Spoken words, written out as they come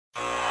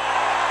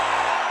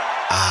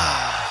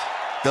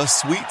The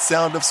sweet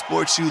sound of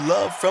sports you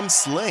love from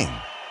Sling.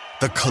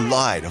 The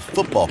collide of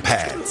football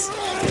pads.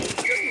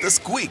 The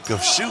squeak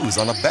of shoes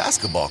on a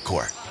basketball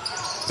court.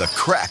 The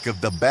crack of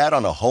the bat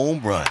on a home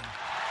run.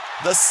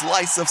 The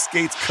slice of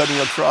skates cutting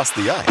across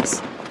the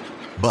ice.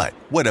 But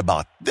what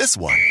about this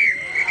one?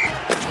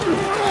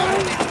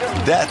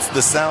 That's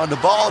the sound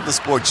of all the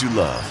sports you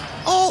love,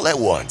 all at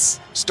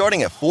once.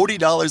 Starting at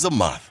 $40 a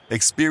month.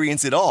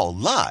 Experience it all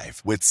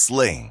live with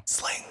Sling.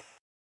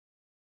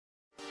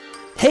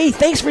 Hey,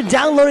 thanks for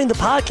downloading the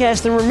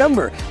podcast. And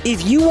remember,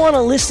 if you want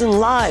to listen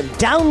live,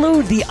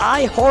 download the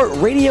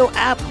iHeartRadio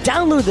app,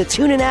 download the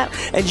TuneIn app,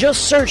 and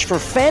just search for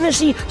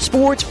Fantasy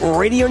Sports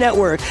Radio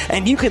Network,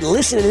 and you can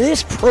listen to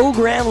this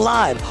program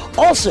live.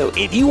 Also,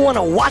 if you want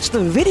to watch the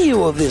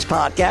video of this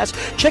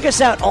podcast, check us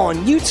out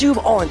on YouTube,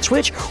 on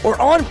Twitch, or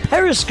on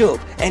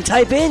Periscope, and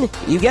type in,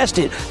 you guessed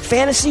it,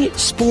 Fantasy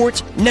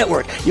Sports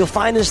Network. You'll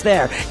find us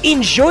there.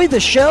 Enjoy the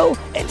show,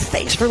 and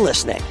thanks for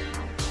listening.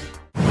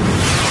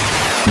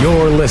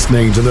 You're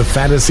listening to the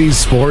Fantasy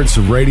Sports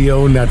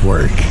Radio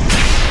Network.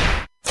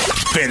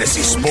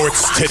 Fantasy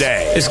Sports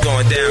Today. It's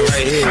going down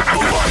right here.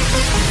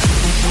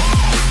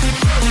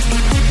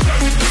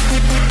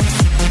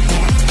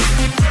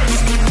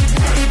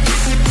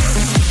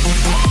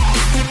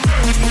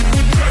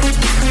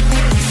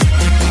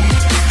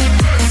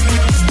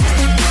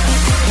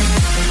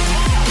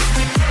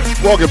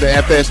 Welcome to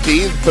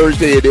FST,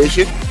 Thursday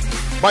edition.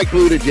 Mike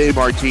Blue and Jay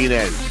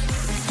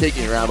Martinez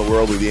taking around the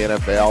world with the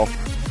NFL.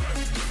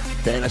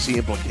 Fantasy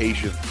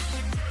implications.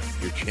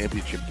 Your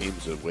championship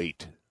games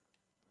await.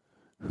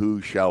 Who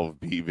shall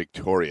be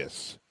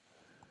victorious?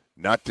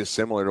 Not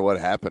dissimilar to what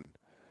happened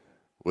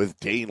with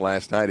Dane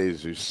last night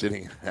as he's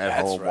sitting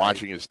at home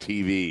watching his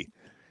TV.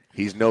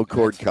 He's no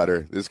cord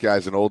cutter. This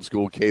guy's an old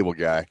school cable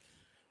guy.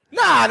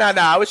 Nah.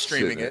 I was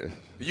streaming it.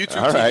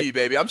 YouTube TV,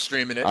 baby. I'm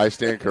streaming it. I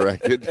stand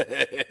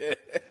corrected.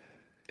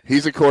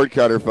 He's a cord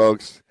cutter,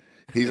 folks.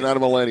 He's not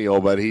a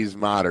millennial, but he's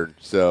modern.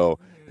 So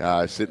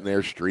sitting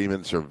there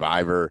streaming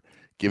Survivor,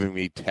 giving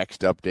me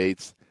text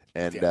updates.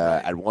 And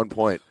at one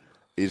point,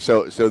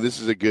 so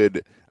this is a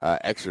good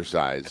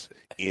exercise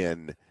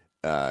in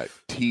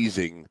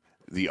teasing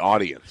the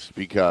audience,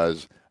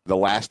 because the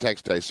last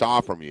text I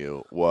saw from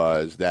you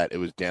was that it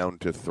was down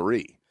to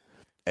 3,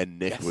 and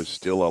Nick was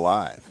still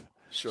alive.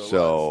 Sure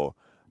so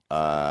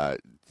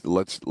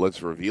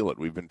let's reveal it.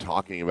 We've been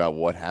talking about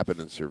what happened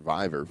in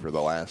Survivor for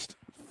the last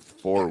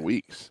 4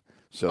 weeks.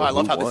 So I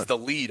love how this is the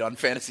lead on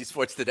Fantasy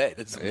Sports Today.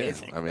 That's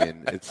amazing. Yeah, I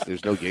mean,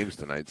 there's no games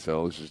tonight,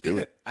 so let's just do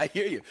it. I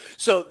hear you.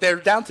 So they're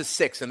down to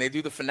 6, and they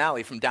do the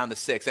finale from down to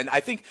 6. And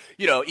I think,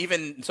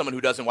 even someone who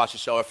doesn't watch the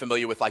show are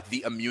familiar with, like,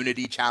 the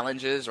immunity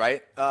challenges,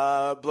 right?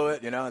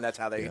 Blewett, and that's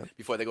how they,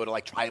 before they go to,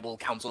 like, tribal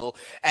council.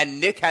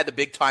 And Nick had the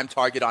big-time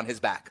target on his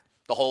back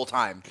the whole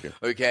time,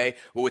 okay?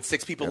 Well, with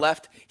 6 people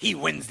left, he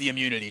wins the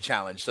immunity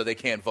challenge, so they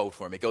can't vote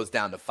for him. It goes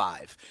down to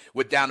 5.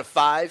 With down to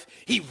 5,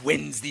 he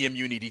wins the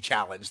immunity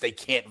challenge. They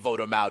can't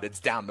vote him out. It's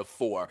down to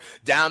 4.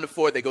 Down to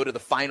 4, they go to the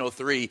final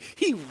 3.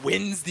 He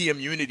wins the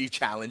immunity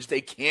challenge.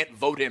 They can't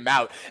vote him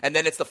out. And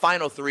then it's the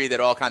final 3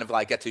 that all kind of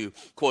like get to,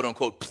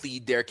 quote-unquote,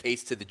 plead their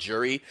case to the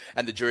jury.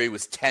 And the jury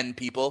was 10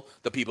 people,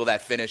 the people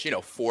that finish,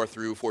 4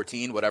 through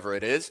 14, whatever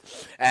it is.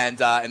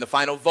 And in the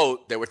final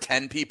vote, there were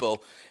 10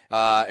 people.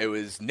 It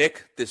was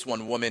Nick, this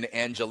one woman,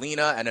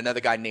 Angelina, and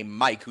another guy named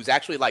Mike, who's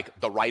actually like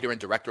the writer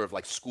and director of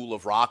like School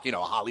of Rock, a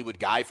Hollywood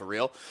guy for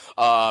real.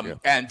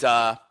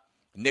 And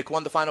Nick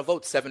won the final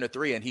vote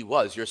 7-3, and he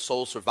was your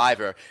sole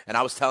survivor. And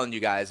I was telling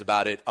you guys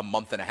about it a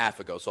month and a half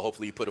ago, so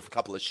hopefully you put a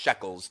couple of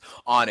shekels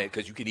on it,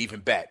 because you can even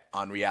bet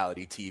on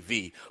reality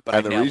TV. But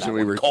and the reason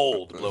we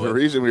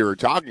were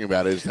talking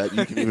about it is that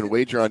you can even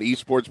wager on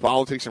esports,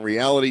 politics, and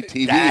reality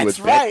TV with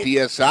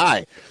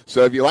BetDSI.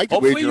 So if you like to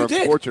wager on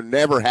sports or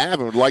never have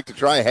and would like to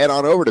try, head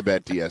on over to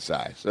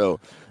BetDSI. So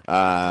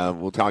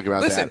we'll talk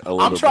about that a little bit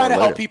more. I'm trying to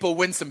help people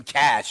win some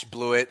cash,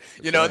 Blewett.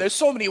 There's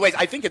so many ways.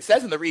 I think it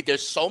says in the read,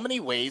 there's so many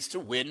ways to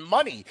win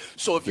money.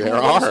 So if you were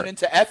listening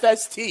to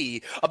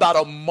FST about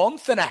a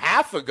month and a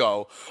half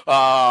ago,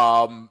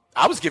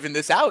 I was giving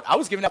this out. I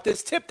was giving out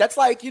this tip. That's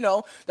like,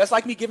 that's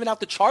like me giving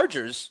out the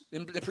Chargers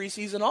in the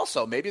preseason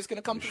also. Maybe it's going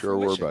to come to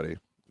fruition. Sure were, buddy.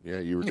 Yeah,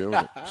 you were doing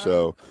it.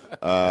 So,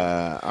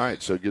 all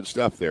right, so good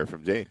stuff there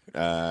from Dane.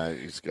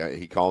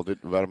 He called it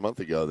about a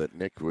month ago that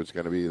Nick was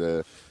going to be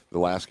the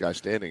last guy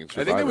standing in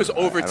Survivor. I think there was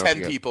over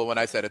 10 people when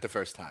I said it the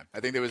first time. I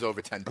think there was over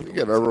 10 people. I don't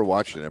think I've ever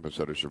watched an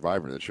episode of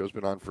Survivor. The show's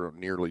been on for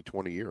nearly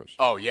 20 years.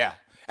 Oh, yeah.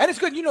 And it's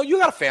good. You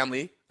got a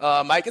family,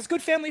 Mike. It's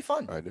good family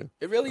fun. I do.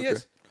 It really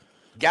is.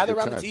 Gather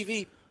around the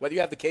TV, whether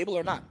you have the cable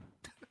or not.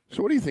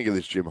 So what do you think of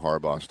this Jim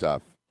Harbaugh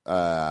stuff?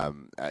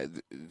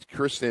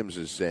 Chris Sims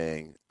is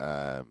saying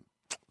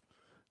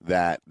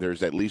that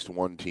there's at least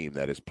one team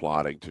that is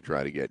plotting to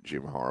try to get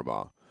Jim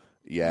Harbaugh.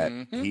 Yet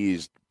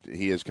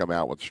he has come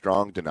out with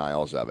strong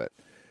denials of it.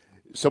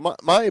 So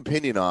my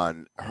opinion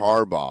on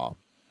Harbaugh,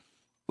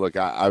 look,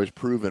 I was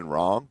proven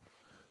wrong,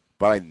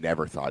 but I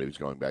never thought he was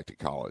going back to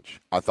college.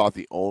 I thought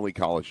the only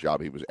college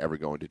job he was ever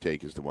going to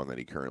take is the one that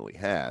he currently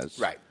has.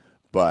 Right.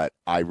 but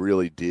I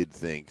really did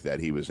think that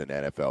he was an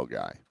NFL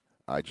guy.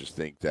 I just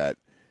think that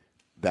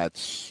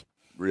that's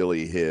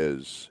really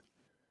his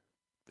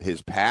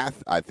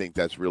path. I think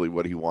that's really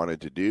what he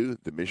wanted to do.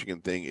 The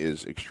Michigan thing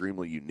is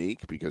extremely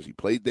unique because he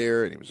played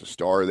there and he was a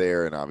star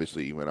there, and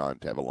obviously he went on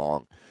to have a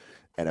long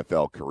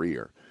NFL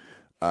career.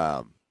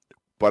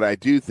 But I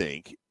do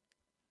think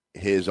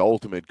his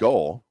ultimate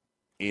goal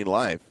in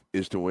life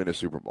is to win a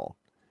Super Bowl.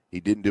 He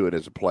didn't do it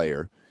as a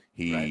player.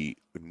 He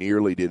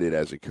nearly did it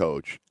as a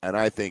coach, and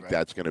I think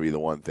that's going to be the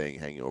one thing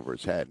hanging over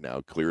his head.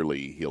 Now,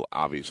 clearly, he'll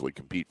obviously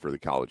compete for the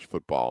college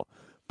football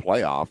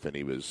playoff, and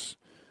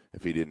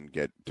if he didn't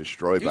get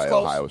destroyed by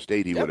Ohio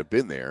State, he would have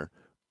been there.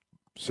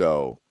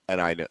 So,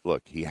 and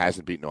look, he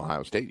hasn't beaten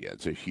Ohio State yet.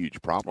 It's a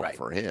huge problem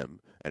for him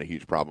and a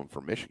huge problem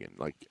for Michigan.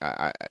 Like,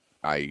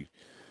 a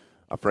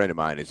friend of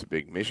mine is a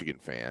big Michigan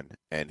fan,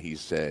 and he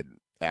said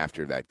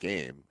after that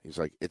game, he's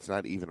like, it's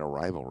not even a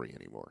rivalry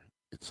anymore.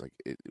 It's like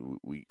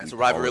it's a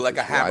rivalry like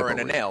a hammer and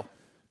a nail.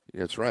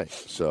 That's right.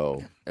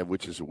 So, and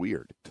which is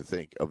weird to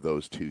think of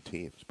those two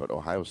teams, but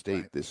Ohio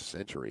State this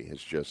century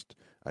has just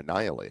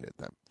annihilated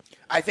them.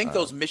 I think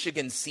those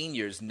Michigan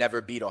seniors never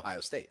beat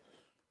Ohio State.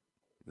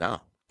 No,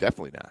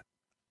 definitely not.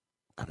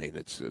 I mean,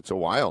 it's a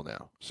while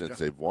now since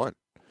they've won.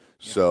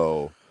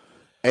 So,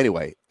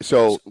 anyway,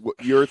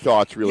 your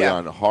thoughts really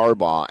on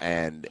Harbaugh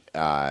and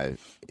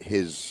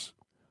his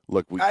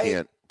look? We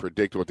can't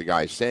predict what the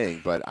guy's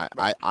saying, but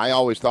I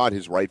always thought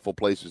his rightful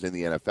place was in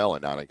the NFL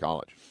and not in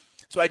college.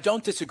 So I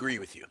don't disagree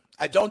with you.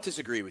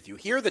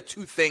 Here are the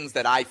two things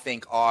that I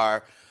think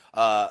are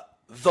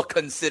the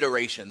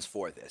considerations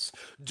for this.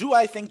 Do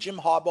I think Jim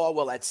Harbaugh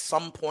will at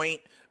some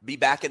point be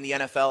back in the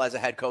NFL as a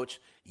head coach?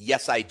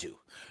 Yes, I do.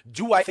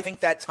 Do I think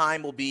that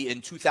time will be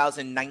in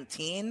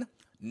 2019?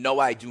 No,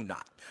 I do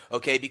not.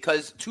 Okay,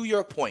 because to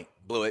your point,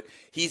 Blewett,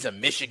 he's a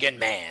Michigan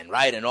man,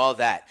 right, and all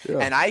that. Yeah.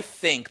 And I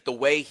think the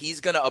way he's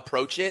going to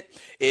approach it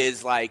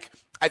is like,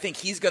 I think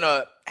he's going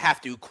to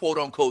have to, quote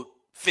unquote,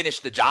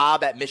 finish the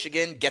job at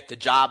Michigan, get the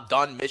job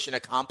done, mission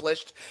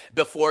accomplished,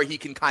 before he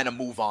can kind of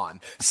move on.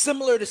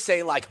 Similar to,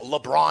 say, like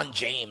LeBron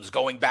James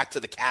going back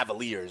to the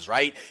Cavaliers,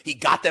 right? He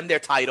got them their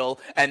title,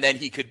 and then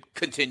he could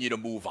continue to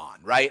move on,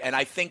 right? And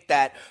I think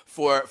that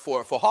for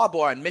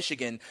Harbaugh and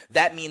Michigan,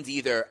 that means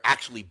either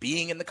actually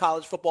being in the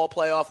college football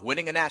playoff,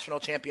 winning a national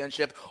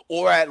championship,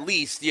 or at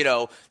least,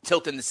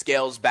 tilting the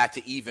scales back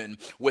to even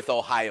with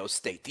Ohio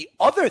State. The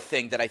other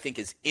thing that I think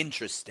is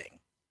interesting,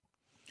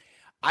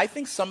 I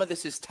think some of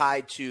this is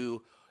tied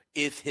to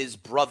if his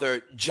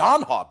brother,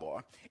 John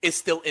Harbaugh, is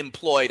still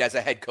employed as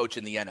a head coach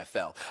in the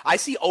NFL. I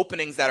see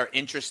openings that are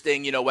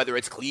interesting, whether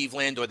it's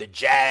Cleveland or the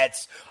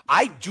Jets.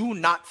 I do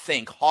not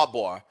think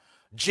Harbaugh,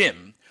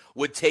 Jim,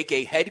 would take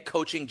a head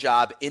coaching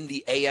job in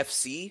the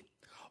AFC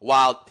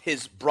while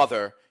his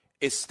brother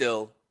is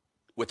still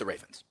with the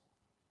Ravens.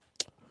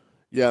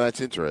 Yeah,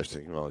 that's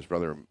interesting. Well, his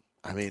brother...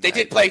 I mean, they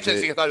did play since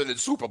he thought of the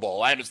Super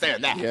Bowl. I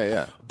understand that.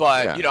 Yeah.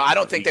 But, I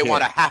don't think they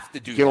want to have to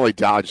do that. You can only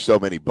dodge so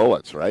many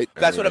bullets, right?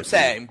 That's what I'm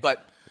saying.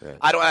 But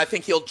I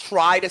think he'll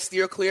try to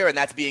steer clear, and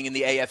that's being in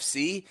the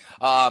AFC.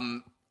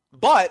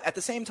 But at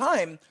the same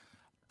time,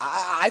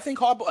 I think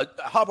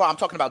Harbaugh, I'm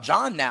talking about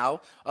John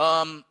now,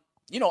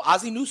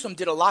 Ozzie Newsome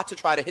did a lot to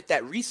try to hit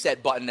that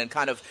reset button and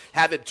kind of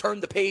have it turn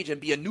the page and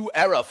be a new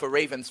era for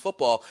Ravens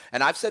football.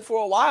 And I've said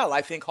for a while,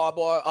 I think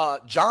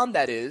Harbaugh, John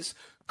that is,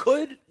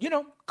 could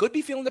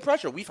be feeling the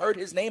pressure. We've heard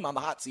his name on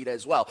the hot seat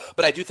as well.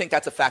 But I do think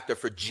that's a factor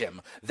for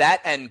Jim. That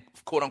and,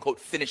 quote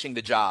unquote, finishing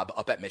the job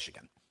up at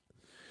Michigan.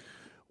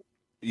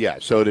 Yeah,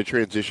 so to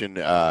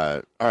transition,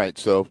 all right,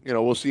 so,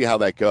 we'll see how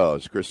that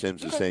goes. Chris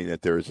Sims is saying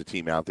that there is a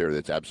team out there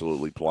that's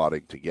absolutely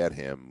plotting to get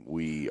him.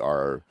 We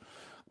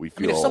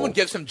feel... if someone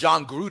gives him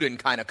John Gruden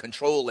kind of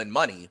control and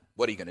money,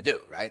 what are you going to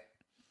do, right?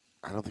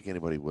 I don't think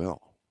anybody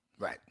will.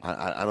 Right.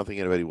 I don't think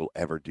anybody will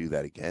ever do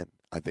that again.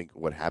 I think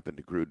what happened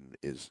to Gruden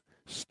is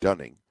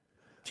stunning.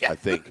 Yeah. I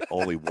think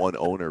only one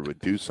owner would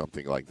do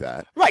something like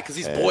that. Right, because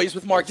he's boys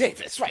with Mark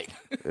Davis, right.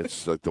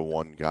 It's like the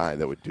one guy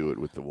that would do it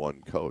with the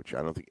one coach.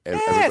 I don't think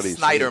everybody's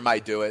Snyder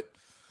might do it.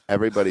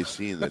 Everybody's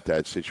seen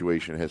that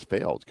situation has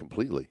failed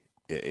completely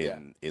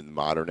in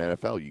modern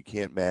NFL. You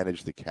can't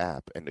manage the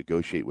cap and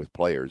negotiate with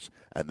players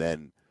and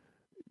then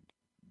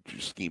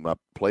just scheme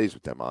up plays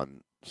with them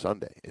on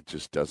Sunday. It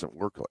just doesn't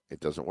work. It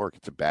doesn't work.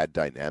 It's a bad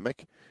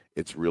dynamic.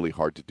 It's really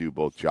hard to do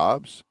both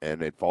jobs,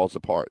 and it falls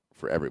apart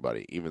for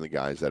everybody, even the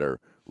guys that are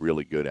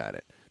really good at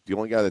it. The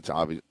only guy that's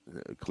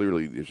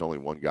clearly there's only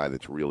one guy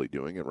that's really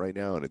doing it right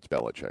now, and it's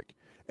Belichick.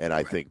 And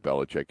I think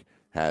Belichick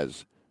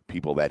has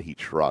people that he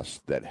trusts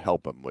that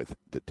help him with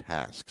the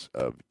tasks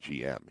of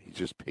GM. He's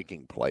just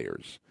picking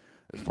players.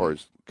 As far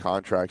as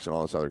contracts and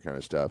all this other kind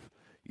of stuff,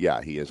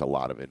 yeah, he has a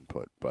lot of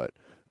input, but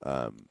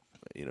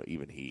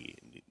even he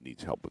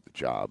needs help with the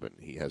job, and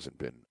he hasn't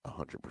been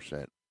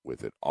 100%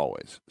 with it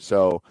always.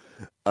 So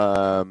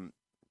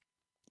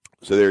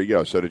there you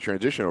go. So to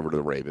transition over to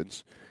the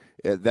Ravens,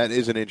 that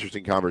is an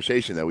interesting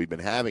conversation that we've been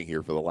having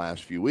here for the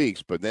last few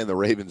weeks. But then the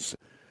Ravens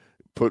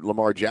put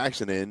Lamar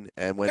Jackson in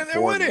and went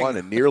 4-1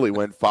 and nearly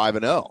went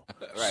 5-0.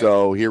 Right.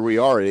 So here we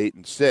are at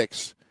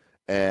 8-6,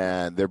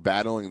 and they're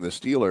battling the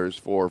Steelers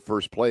for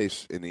first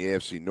place in the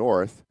AFC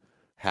North,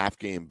 half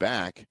game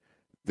back.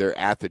 They're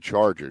at the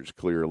Chargers,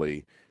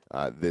 clearly,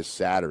 this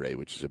Saturday,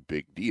 which is a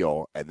big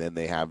deal, and then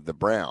they have the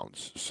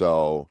Browns.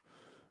 So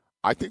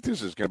I think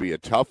this is going to be a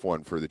tough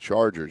one for the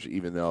Chargers,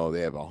 even though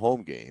they have a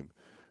home game.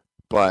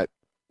 But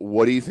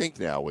what do you think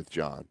now with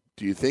John?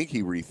 Do you think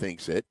he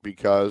rethinks it?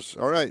 Because,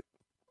 all right,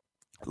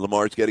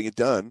 Lamar's getting it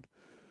done.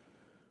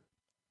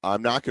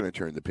 I'm not going to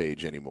turn the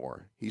page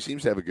anymore. He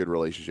seems to have a good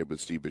relationship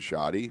with Steve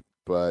Bisciotti,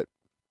 but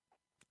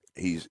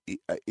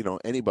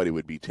anybody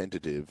would be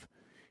tentative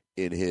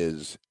in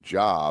his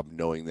job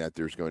knowing that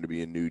there's going to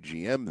be a new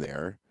GM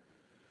there,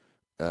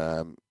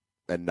 and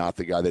not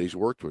the guy that he's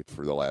worked with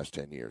for the last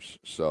 10 years.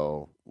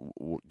 So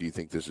do you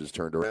think this is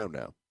turned around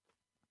now?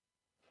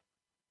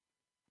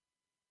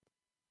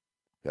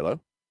 Hello?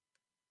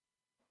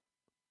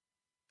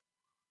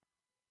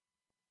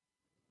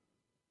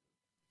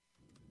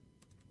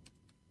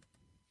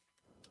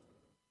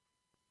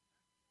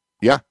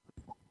 Yeah.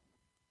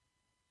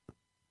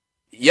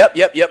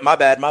 Yep. My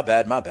bad.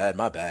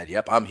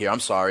 Yep, I'm here.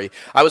 I'm sorry.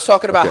 I was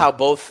talking about how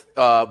both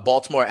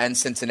Baltimore and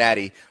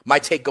Cincinnati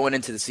might take going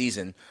into the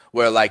season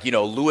where,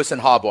 Lewis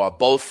and Harbaugh,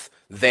 both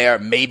there,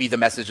 maybe the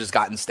message has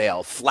gotten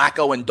stale.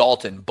 Flacco and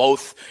Dalton,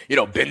 both,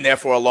 been there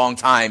for a long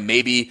time,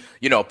 maybe,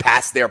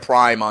 past their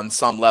prime on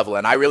some level.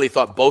 And I really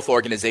thought both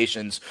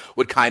organizations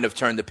would kind of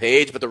turn the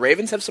page, but the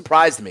Ravens have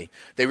surprised me.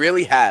 They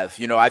really have.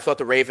 I thought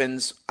the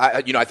Ravens,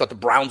 I thought the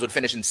Browns would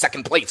finish in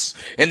second place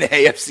in the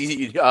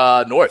AFC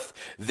North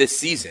this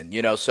season,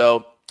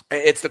 So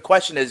the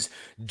question is,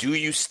 do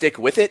you stick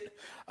with it?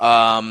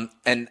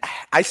 And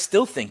I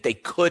still think they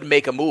could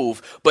make a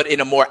move, but in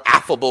a more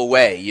affable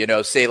way,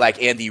 say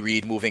like Andy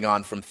Reid moving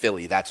on from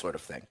Philly, that sort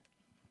of thing.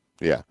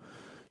 Yeah.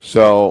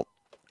 So,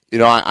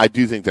 I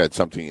do think that's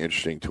something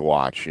interesting to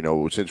watch.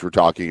 Since we're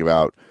talking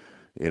about,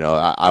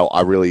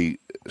 I really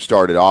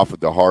started off with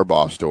the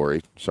Harbaugh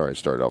story. Sorry, I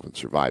started off with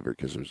Survivor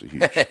because it was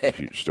a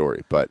huge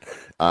story. But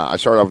I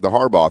started off with the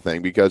Harbaugh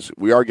thing because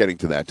we are getting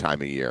to that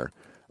time of year.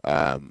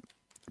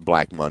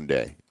 Black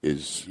Monday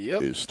is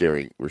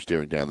staring. We're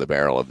staring down the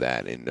barrel of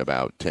that in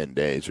about 10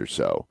 days or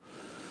so.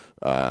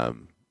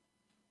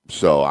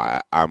 So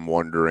I'm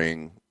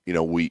wondering.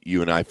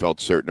 You and I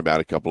felt certain about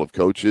a couple of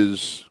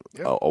coaches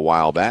a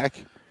while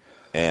back,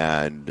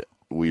 and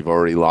we've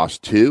already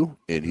lost two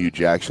in Hugh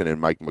Jackson and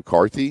Mike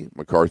McCarthy.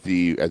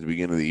 McCarthy at the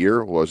beginning of the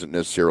year wasn't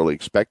necessarily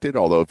expected.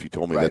 Although if you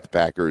told me that the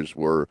Packers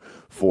were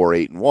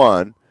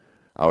 4-8-1,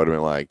 I would have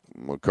been like,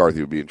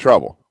 McCarthy would be in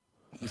trouble.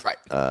 Right.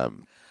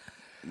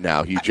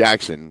 Now, Hugh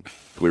Jackson,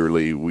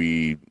 clearly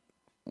we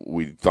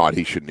thought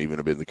he shouldn't even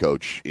have been the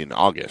coach in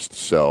August.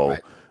 So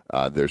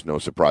there's no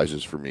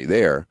surprises for me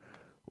there.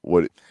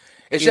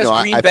 It's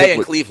just Green Bay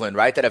and Cleveland,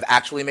 right, that have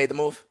actually made the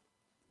move?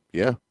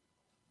 Yeah,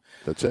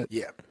 that's it.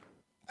 Yeah.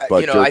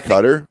 But Dirk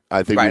Cutter,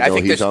 I think we know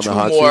he's on the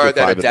hot seat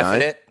at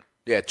 5-9.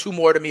 Yeah, two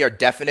more to me are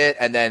definite,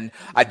 and then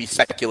I'd be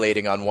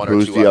speculating on one or two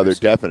Who's the others.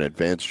 other definite?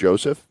 Vance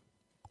Joseph?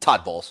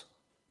 Todd Bowles.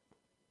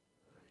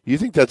 You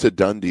think that's a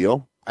done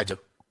deal? I do.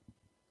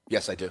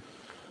 Yes, I do.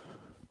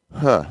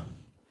 Huh.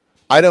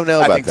 I don't know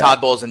about that. I think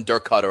Todd Bowles and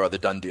Dirk Cutter are the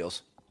done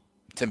deals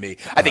to me.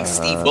 I think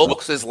Steve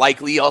Wilkes is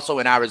likely also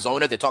in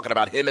Arizona. They're talking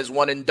about him as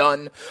one and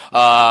done.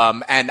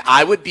 And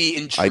I would be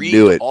intrigued. I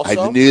knew it.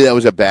 Also. I knew that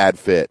was a bad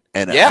fit.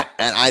 And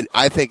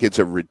I think it's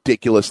a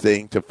ridiculous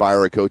thing to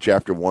fire a coach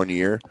after 1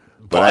 year.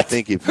 But I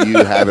think if you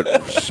have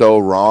it so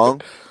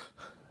wrong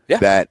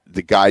that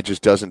the guy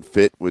just doesn't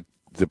fit with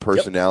the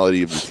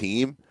personality of the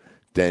team,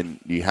 then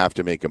you have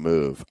to make a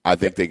move. I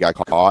think they got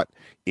caught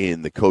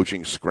in the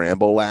coaching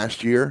scramble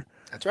last year.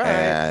 That's right.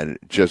 And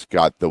just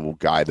got the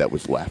guy that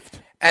was left.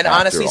 And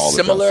honestly,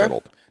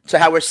 similar to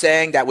how we're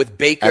saying that with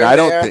Baker. And I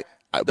don't think,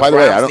 by the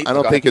way, I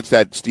don't think it's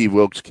that Steve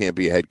Wilkes can't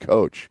be a head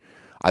coach.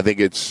 I think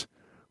it's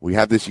we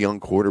have this young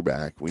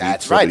quarterback.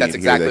 That's right. That's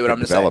exactly what I'm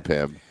going to say. Develop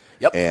him.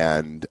 Yep.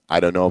 And I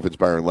don't know if it's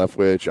Byron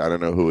Leftwich. I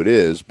don't know who it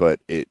is, but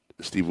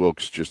Steve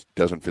Wilkes just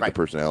doesn't fit the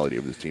personality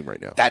of this team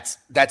right now. That's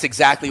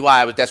exactly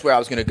why that's where I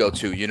was going to go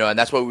to, and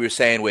that's what we were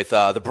saying with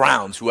the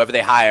Browns. Whoever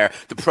they hire,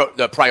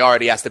 the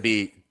priority has to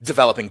be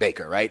developing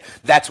Baker, right?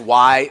 That's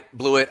why,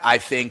 Blewett, I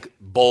think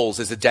Bowles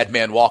is a dead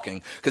man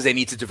walking because they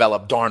need to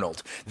develop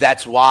Darnold.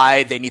 That's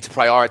why they need to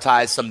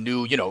prioritize some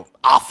new,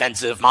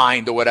 offensive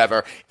mind or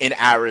whatever in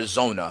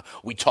Arizona.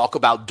 We talk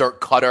about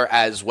Dirk Cutter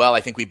as well.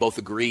 I think we both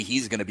agree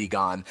he's going to be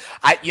gone.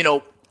 I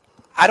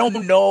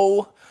don't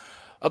know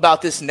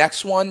about this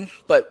next one,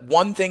 but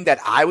one thing that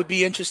I would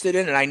be interested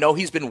in, and I know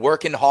he's been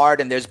working hard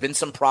and there's been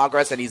some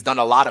progress and he's done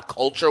a lot of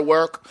culture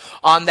work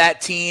on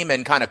that team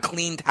and kind of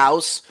cleaned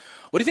house.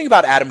 What do you think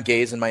about Adam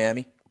Gase in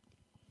Miami?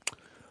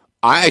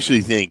 I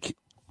actually think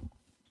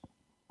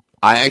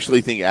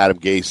Adam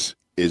Gase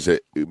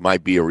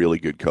might be a really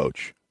good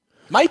coach.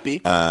 Might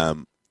be.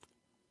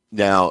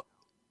 Now,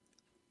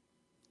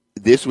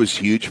 this was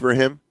huge for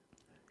him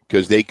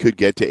because they could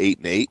get to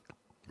 8-8.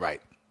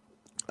 Right.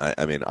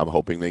 I mean, I'm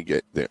hoping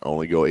they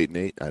only go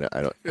 8-8.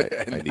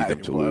 I need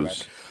them to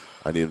lose.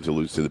 I need them to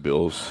lose to the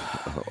Bills.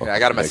 Yeah, I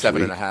got them at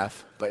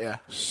 7.5. But yeah.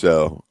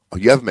 So Oh,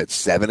 you have them at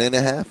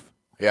 7.5?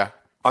 Yeah,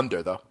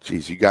 under though.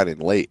 Jeez, you got in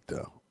late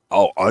though.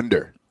 Oh,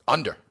 under.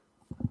 Under.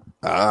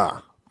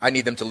 Ah. I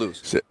need them to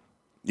lose. So,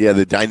 yeah,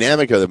 the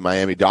dynamic of the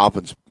Miami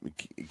Dolphins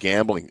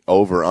gambling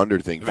over-under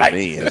thing for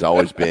me has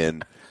always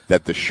been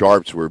that the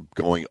Sharps were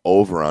going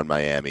over on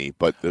Miami,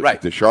 but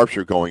the Sharps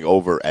are going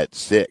over at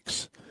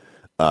 6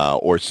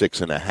 or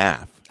 6.5.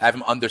 I have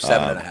them under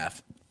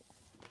 7.5.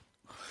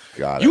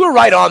 Got it. You were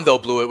right on, though,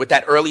 Blewett, with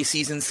that early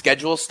season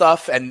schedule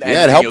stuff and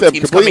it helped them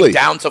teams completely. coming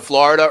down to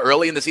Florida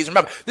early in the season.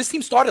 Remember, this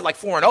team started like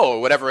 4-0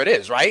 or whatever it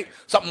is, right?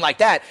 Something like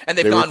that. And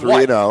they've gone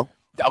 3-0.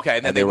 Okay,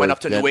 and then they went up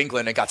to New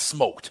England and got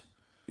smoked.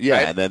 Yeah,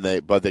 right? and then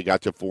they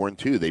got to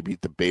 4-2. They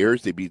beat the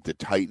Bears. They beat the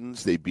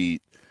Titans. They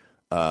beat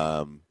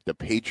the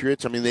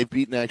Patriots. I mean, they've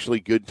beaten actually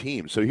good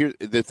teams. So here,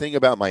 the thing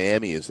about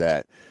Miami is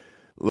that,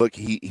 look,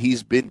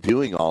 he's been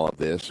doing all of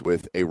this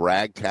with a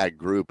ragtag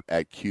group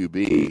at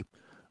QB.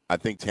 I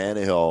think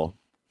Tannehill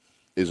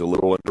is a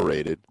little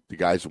underrated. The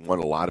guy's won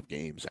a lot of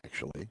games,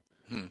 actually.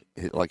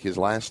 Like his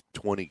last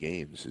 20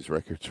 games, his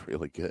record's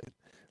really good,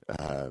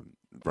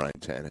 Brian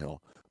Tannehill.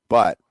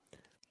 But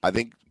I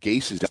think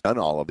Gase has done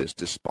all of this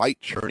despite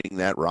churning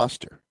that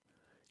roster.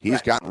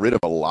 He's gotten rid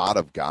of a lot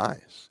of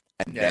guys.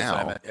 And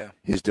now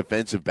his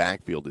defensive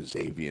backfield is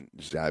Xavier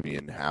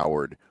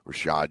Howard,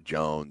 Rashad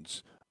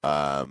Jones,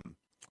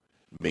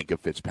 Minkah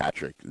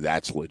Fitzpatrick.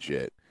 That's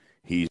legit.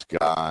 He's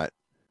got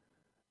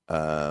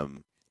a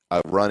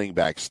running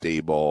back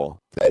stable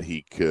that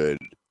he could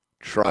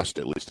trust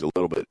at least a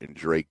little bit in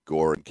Drake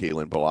Gore and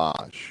Kalen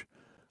Ballage.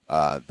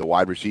 The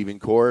wide receiving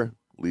core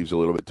leaves a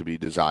little bit to be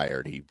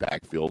desired. He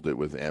backfilled it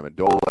with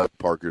Amendola.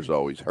 Parker's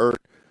always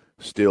hurt.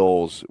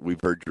 Stills,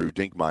 we've heard Drew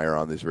Dinkmeyer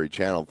on this very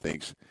channel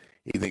thinks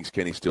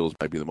Kenny Stills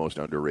might be the most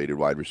underrated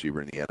wide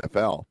receiver in the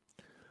NFL.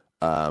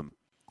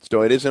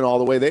 So it isn't all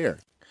the way there.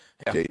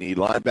 Yeah. They need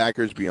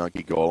linebackers,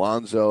 Bianchico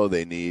Alonso.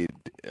 They need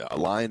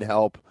line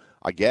help.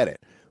 I get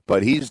it.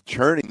 But he's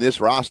churning this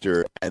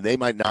roster, and they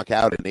might knock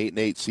out an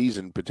 8-8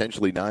 season,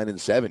 potentially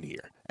 9-7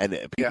 year. And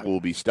people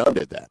will be stunned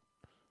at that.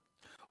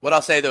 What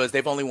I'll say, though, is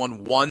they've only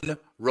won one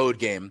road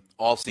game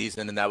all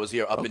season, and that was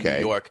here up in New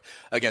York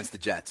against the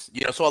Jets.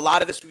 So a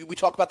lot of this, we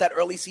talk about that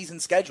early season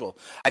schedule.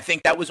 I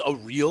think that was a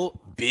real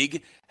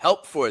big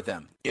help for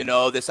them.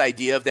 This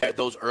idea of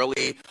those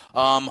early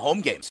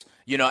home games.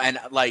 And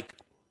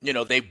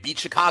they beat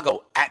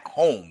Chicago at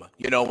home,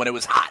 when it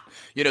was hot.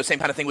 Same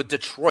kind of thing with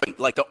Detroit.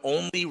 Like the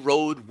only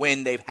road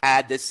win they've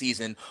had this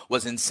season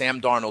was in Sam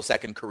Darnold's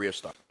second career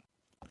start.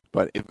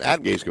 But if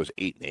Adam Gase goes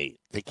 8-8,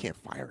 they can't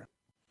fire him.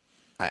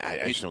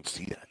 I just don't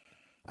see that.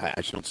 I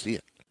just don't see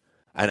it.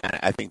 And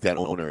I think that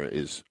owner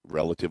is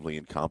relatively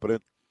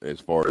incompetent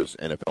as far as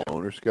NFL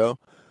owners go.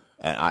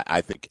 And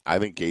I think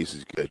Gase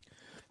is good.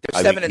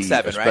 They're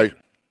 7-7, right?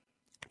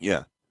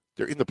 Yeah.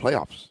 They're in the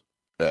playoffs.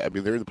 They're in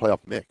the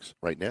playoff mix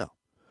right now.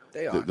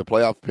 They are. The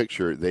playoff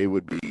picture, they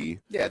would be.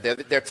 Yeah,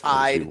 they're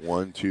tied.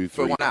 1, 2,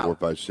 3, 4,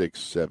 5, 6,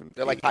 7.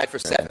 They're like tied for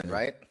 7,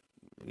 right?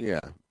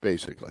 Yeah,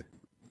 basically.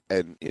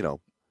 And,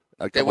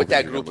 they're with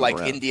that group like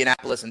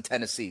Indianapolis and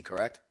Tennessee,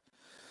 correct?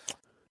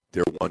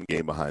 They're one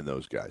game behind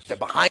those guys. They're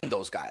behind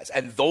those guys.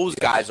 And those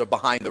guys are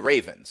behind the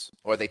Ravens.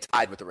 Or are they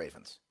tied with the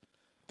Ravens?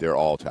 They're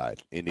all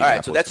tied. All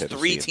right, so that's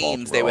 3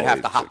 teams they would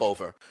have to hop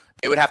over.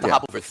 They would have to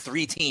hop over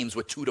 3 teams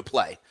with 2 to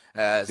play.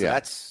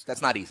 That's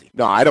not easy.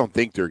 No, I don't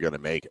think they're going to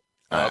make it.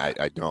 Okay.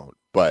 I don't.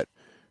 But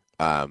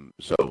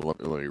so let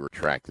me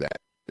retract that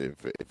if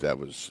that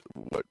was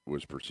what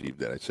was perceived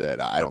that I said.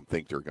 I don't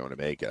think they're going to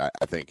make it.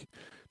 I think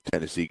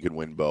Tennessee could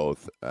win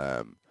both.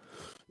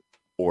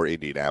 Or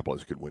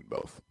Indianapolis could win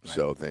both. Right.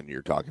 So then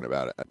you're talking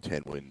about a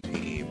 10-win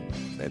team,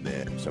 and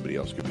then somebody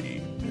else could be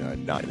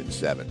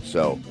 9-7.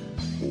 So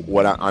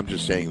what I'm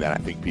just saying that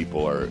I think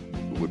people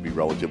would be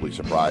relatively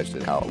surprised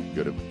at how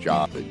good of a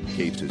job that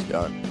Gase has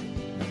done.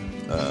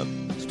 So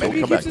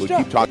we'll come back. We'll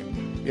keep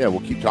talking. Yeah, we'll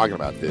keep talking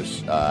about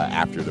this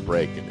after the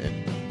break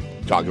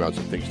and talk about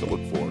some things to look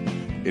for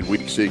in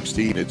Week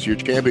 16. It's your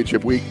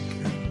championship week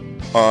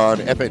on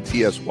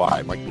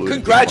FNTSY. Mike Blewett.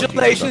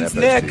 Congratulations,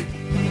 Nick.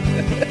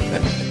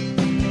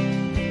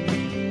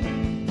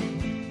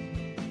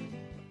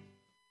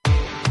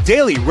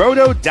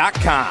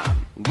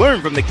 DailyRoto.com.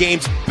 Learn from the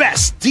game's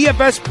best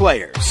DFS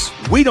players.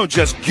 We don't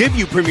just give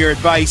you premier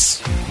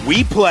advice,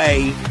 we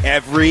play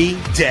every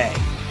day.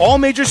 All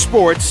major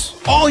sports,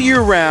 all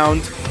year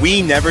round,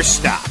 we never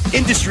stop.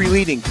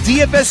 Industry-leading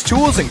DFS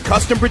tools and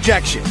custom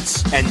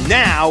projections. And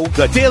now,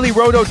 the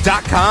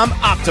DailyRoto.com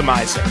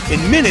Optimizer. In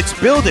minutes,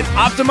 build and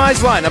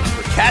optimize lineups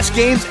for cash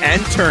games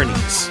and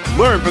tourneys.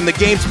 Learn from the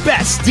game's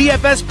best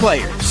DFS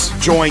players.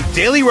 Join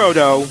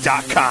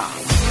DailyRoto.com.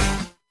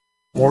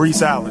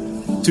 Maurice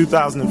Allen,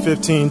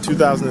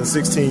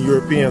 2015-2016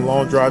 European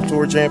Long Drive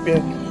Tour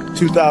champion,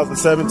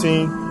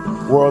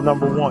 2017 world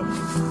number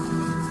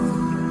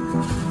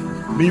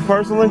 1. Me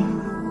personally,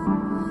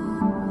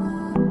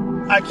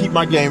 I keep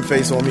my game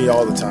face on me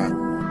all the time.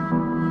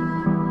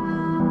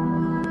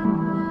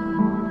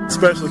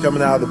 Especially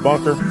coming out of the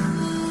bunker,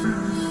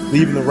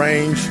 leaving the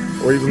range,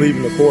 or even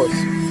leaving the course.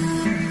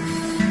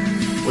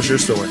 What's your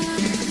story?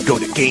 Go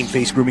to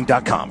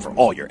GameFaceGrooming.com for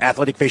all your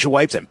athletic facial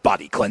wipes and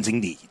body cleansing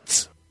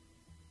needs.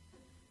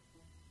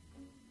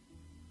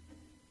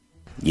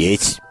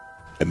 Yes,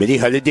 a merry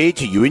holiday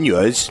to you and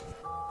yours.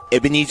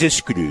 Ebenezer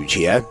Scrooge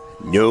here.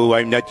 No,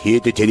 I'm not here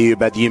to tell you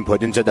about the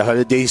importance of the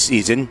holiday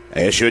season,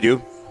 I assure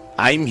you.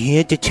 I'm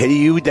here to tell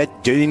you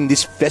that during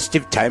this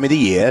festive time of the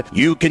year,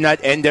 you cannot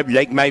end up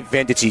like my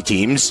fantasy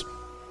teams.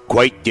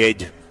 Quite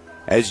dead,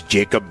 as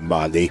Jacob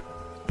Marley.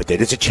 But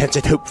there is a chance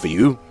at hope for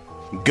you.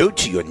 Go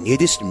to your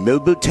nearest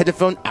mobile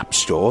telephone app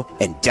store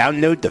and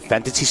download the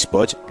Fantasy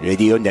Sports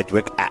Radio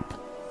Network app.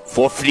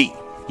 For free,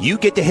 you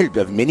get the help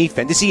of many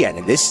fantasy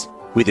analysts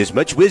with as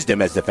much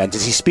wisdom as the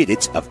fantasy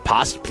spirits of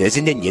past,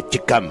 present, and yet to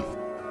come.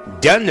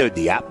 Download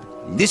the app,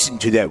 listen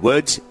to their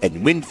words,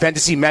 and win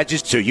fantasy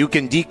matches so you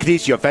can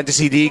decrease your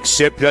fantasy league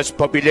surplus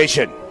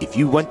population. If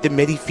you want the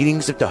merry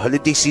feelings of the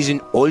holiday season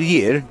all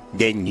year,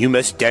 then you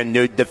must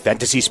download the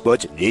Fantasy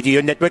Sports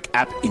Radio Network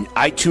app in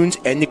iTunes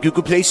and the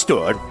Google Play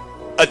Store.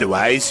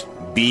 Otherwise,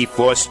 be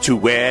forced to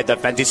wear the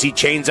fantasy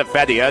chains of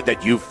failure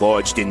that you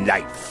forged in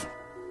life.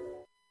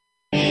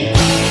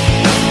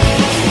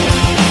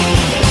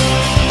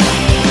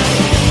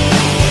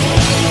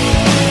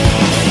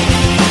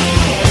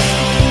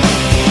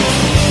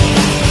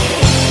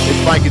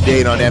 It's Mike and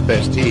Dane on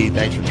FST.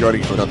 Thanks for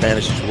joining us on the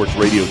Fantasy Sports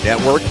Radio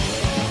Network.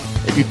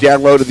 If you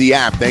downloaded the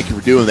app, thank you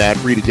for doing that.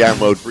 Free to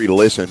download, free to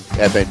listen,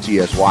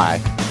 FNTSY.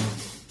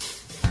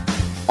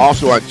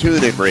 Also on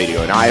TuneIn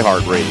Radio and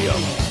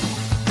iHeartRadio.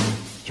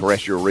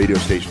 Terrestrial radio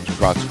stations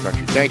across the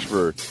country. Thanks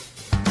for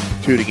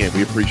tuning in.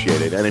 We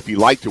appreciate it. And if you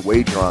like to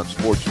wager on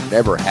sports you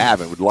never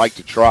have and would like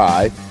to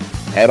try,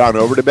 head on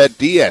over to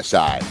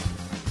BetDSI.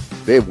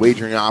 They have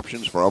wagering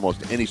options for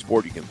almost any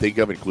sport you can think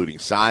of, including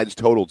sides,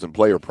 totals, and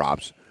player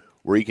props,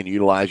 where you can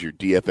utilize your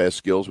DFS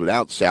skills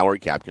without salary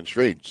cap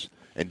constraints.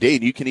 And,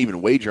 Dave, you can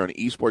even wager on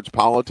esports,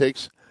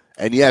 politics,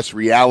 and, yes,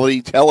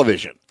 reality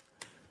television.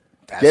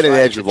 Get an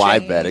edge with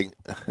live betting.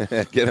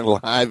 Get an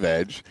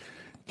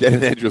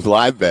edge with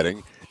live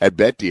betting at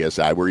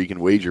BetDSI, where you can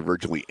wager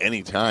virtually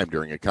any time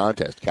during a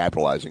contest,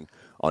 capitalizing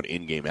on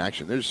in-game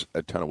action. There's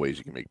a ton of ways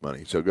you can make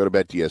money. So go to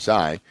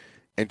BetDSI,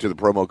 enter the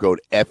promo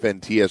code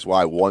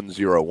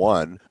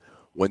FNTSY101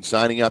 when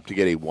signing up to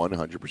get a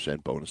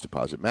 100% bonus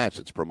deposit match.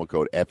 That's promo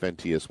code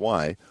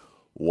FNTSY101.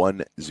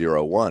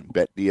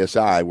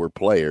 BetDSI, where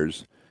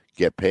players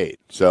get paid.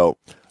 So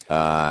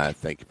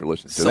thank you for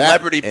listening to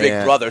Celebrity that.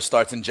 Big Brother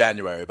starts in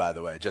January, by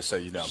the way, just so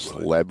you know.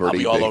 Celebrity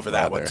I'll be all Big over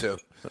that Brother. one, too.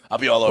 I'll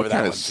be all over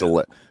that one,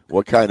 too.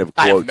 What kind of,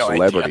 I have quote, no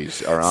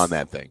celebrities idea. are on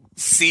that thing?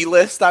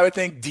 C-list, I would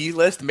think.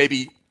 D-list,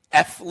 maybe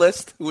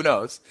F-list. Who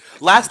knows?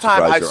 Last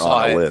time I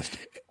saw it,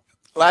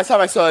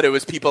 it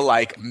was people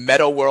like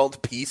Meta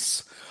World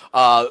Peace,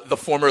 the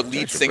former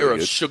lead singer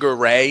of Sugar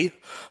Ray.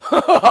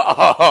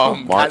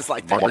 Guys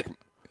like that.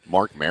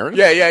 Mark Maron?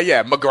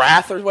 Yeah.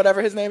 McGrath or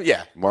whatever his name.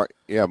 Yeah. Mark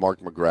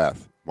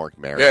McGrath. Mark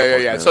Maron.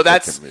 Yeah. So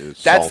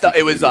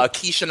it was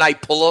Keisha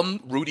Knight Pullum,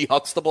 Rudy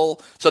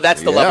Huxtable. So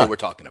that's the level we're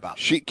talking about.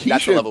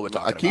 That's the level we're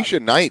talking about. Keisha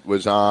Knight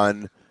was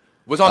on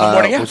the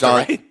morning after,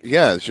 right?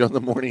 Yeah, she was on the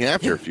morning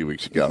after a few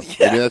weeks ago.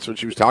 Yeah. Maybe that's what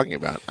she was talking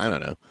about. I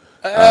don't know.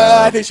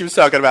 I think she was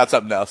talking about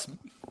something else.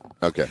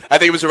 Okay. I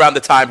think it was around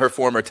the time her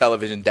former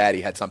television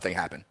daddy had something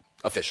happen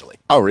officially.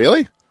 Oh,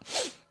 really?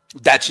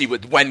 That she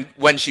would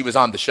when she was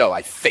on the show.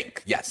 I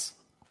think yes.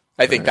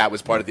 I think that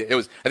was part of it.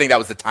 I think that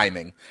was the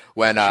timing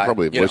when. She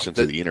probably listened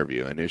to the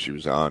interview. I knew she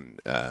was on.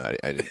 I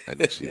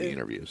didn't see the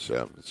interview,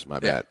 so it's my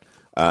bad.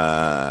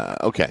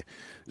 Okay,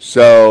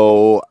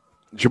 so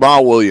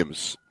Jamal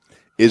Williams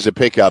is a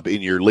pickup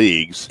in your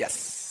leagues.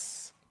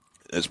 Yes,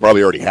 it's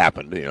probably already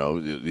happened. You know,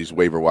 these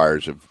waiver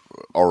wires have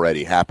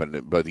already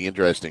happened. But the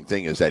interesting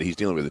thing is that he's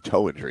dealing with a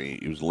toe injury.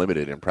 He was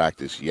limited in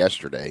practice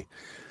yesterday.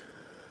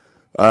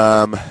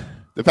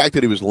 The fact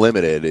that he was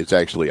limited is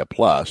actually a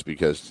plus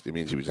because it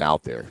means he was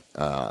out there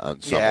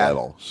on some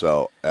level.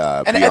 So,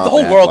 and the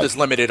whole world is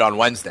limited on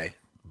Wednesday.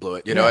 Blew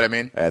it. You know what I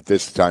mean? At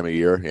this time of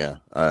year, yeah,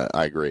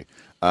 I agree.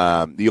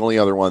 The only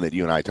other one that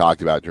you and I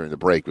talked about during the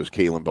break was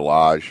Kalen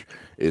Ballage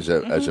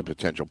as a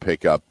potential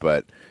pickup,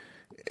 but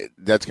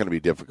that's going to be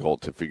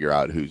difficult to figure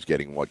out who's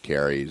getting what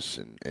carries.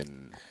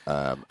 And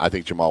I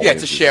think Jamal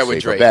Williams it's a share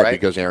with Drake, right?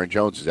 Because Aaron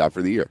Jones is out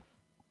for the year.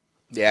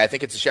 Yeah, I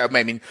think it's a share.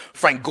 I mean,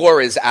 Frank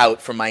Gore is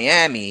out for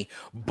Miami,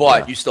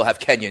 but you still have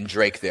Kenyon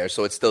Drake there,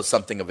 so it's still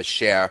something of a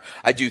share.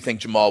 I do think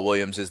Jamal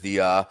Williams is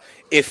the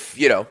if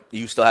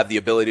you still have the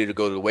ability to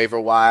go to the waiver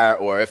wire,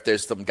 or if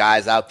there's some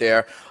guys out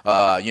there,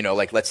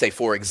 like let's say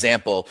for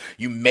example,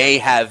 you may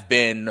have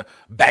been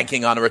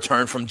banking on a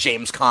return from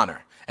James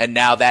Conner. And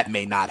now that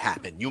may not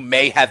happen. You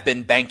may have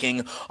been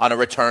banking on a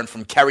return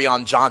from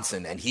Kerryon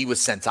Johnson, and he was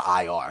sent to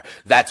IR.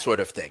 That sort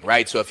of thing,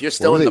 right? So if you're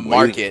still in the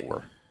market.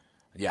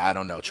 Yeah, I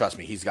don't know. Trust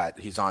me, he's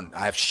on.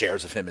 I have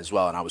shares of him as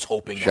well, and I was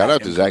hoping. Shout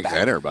out to Zach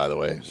Zenner, by the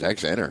way. Zach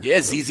Zenner.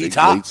 Yeah, ZZ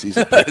Top.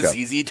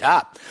 ZZ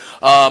Top.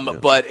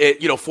 But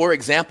for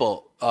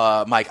example,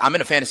 Mike, I'm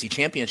in a fantasy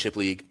championship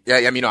league.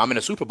 Yeah, I'm in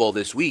a Super Bowl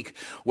this week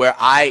where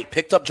I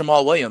picked up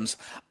Jamal Williams.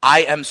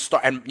 I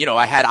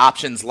had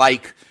options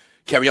like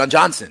Kerryon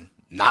Johnson,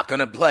 not going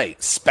to play.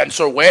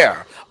 Spencer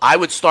Ware. I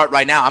would start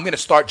right now. I'm going to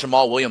start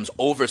Jamal Williams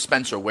over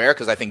Spencer Ware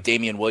because I think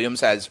Damian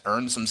Williams has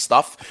earned some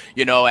stuff,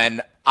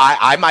 and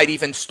I might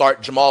even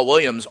start Jamal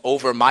Williams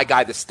over my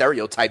guy, the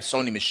stereotype,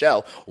 Sony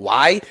Michel.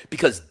 Why?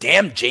 Because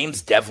damn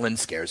James Devlin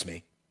scares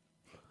me.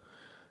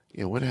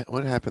 Yeah,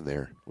 what happened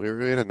there? We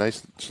had a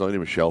nice Sony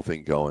Michel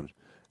thing going,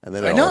 and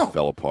then it all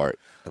fell apart.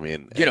 I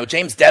mean,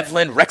 James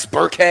Devlin, Rex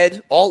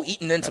Burkhead, all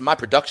eaten into my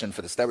production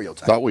for the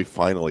stereotype. Thought we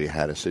finally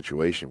had a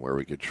situation where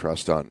we could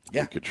trust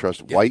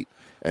White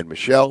and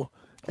Michelle.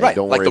 And right,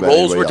 don't like worry the about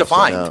roles were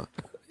defined.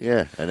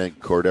 Yeah, and then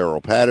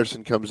Cordero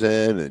Patterson comes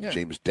in, and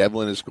James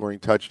Devlin is scoring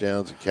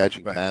touchdowns and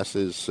catching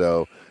passes.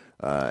 So,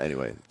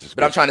 anyway.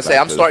 But I'm trying to say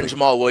I'm starting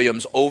Jamal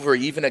Williams over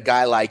even a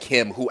guy like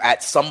him who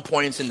at some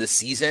points in the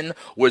season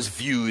was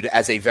viewed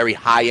as a very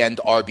high-end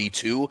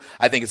RB2.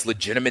 I think it's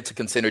legitimate to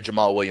consider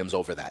Jamal Williams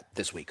over that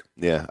this week.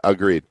 Yeah,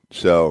 agreed.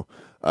 So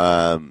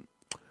I'm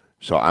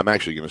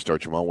actually going to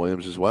start Jamal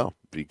Williams as well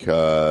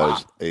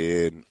because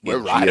we're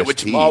riding with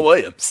Jamal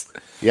Williams.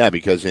 Yeah,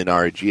 because in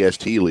our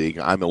GST league,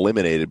 I'm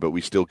eliminated, but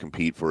we still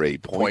compete for a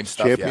points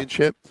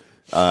championship.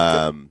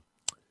 Yeah.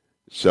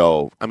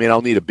 So, I mean,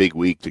 I'll need a big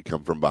week to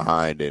come from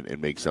behind and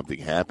make something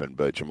happen,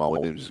 but Jamal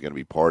Williams is going to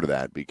be part of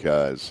that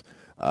because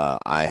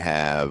I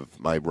have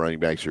my running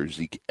backs are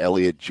Zeke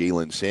Elliott,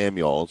 Jalen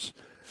Samuels,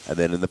 and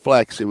then in the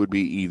flex, it would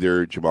be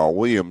either Jamal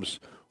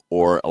Williams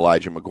or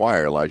Elijah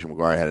McGuire. Elijah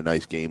McGuire had a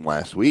nice game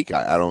last week.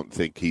 I don't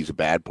think he's a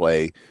bad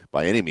play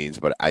by any means,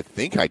 but I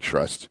think I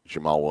trust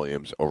Jamal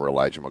Williams over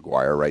Elijah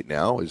McGuire right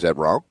now. Is that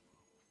wrong?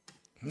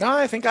 No,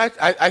 I think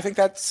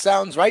that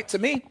sounds right to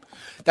me.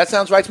 That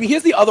sounds right to me.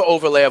 Here's the other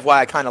overlay of why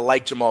I kind of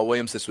like Jamal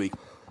Williams this week.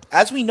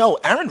 As we know,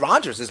 Aaron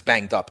Rodgers is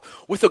banged up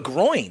with a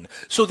groin.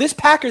 So this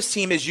Packers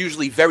team is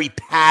usually very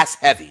pass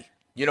heavy.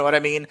 You know what I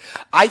mean?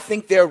 I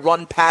think their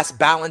run-pass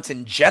balance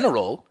in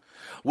general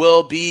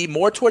will be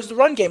more towards the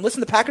run game. Listen,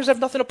 the Packers have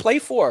nothing to play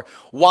for.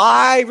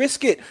 Why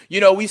risk it?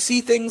 We see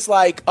things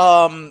like,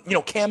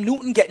 Cam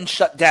Newton getting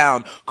shut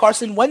down,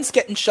 Carson Wentz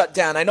getting shut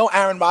down. I know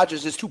Aaron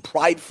Rodgers is too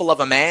prideful of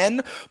a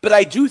man, but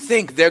I do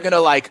think they're going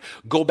to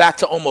go back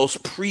to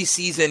almost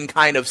preseason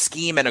kind of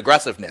scheme and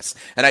aggressiveness.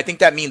 And I think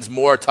that means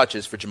more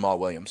touches for Jamal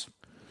Williams.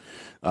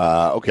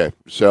 Okay.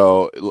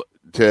 So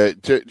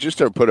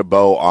to put a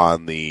bow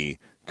on the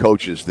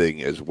coaches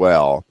thing as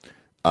well,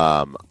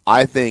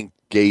 I think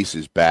Gase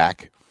is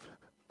back.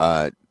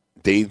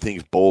 Dane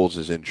thinks Bowles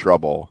is in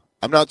trouble.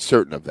 I'm not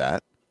certain of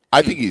that.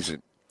 I think he's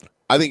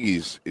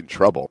in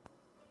trouble,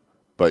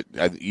 but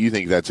you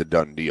think that's a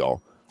done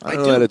deal. I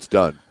don't know that it's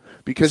done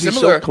because he's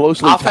so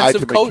closely tied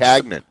to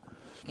McCagnon.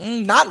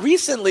 Not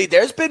recently.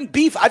 There's been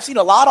beef. I've seen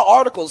a lot of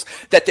articles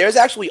that there's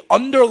actually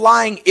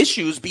underlying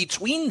issues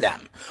between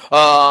them,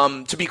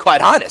 to be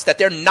quite honest, that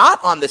they're not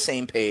on the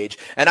same page.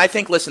 And I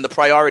think, listen, the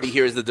priority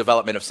here is the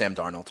development of Sam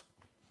Darnold.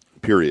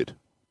 Period.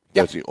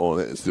 Yep.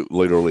 That's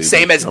literally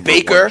same as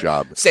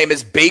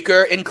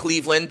Baker in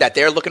Cleveland, that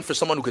they're looking for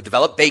someone who could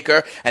develop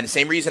Baker, and the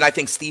same reason I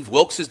think Steve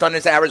Wilkes has done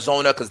in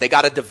Arizona because they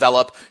got to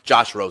develop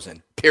Josh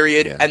Rosen.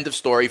 Period. Yeah. End of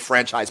story.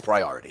 Franchise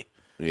priority.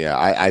 Yeah,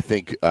 I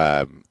think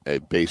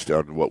based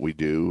on what we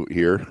do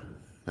here,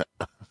 I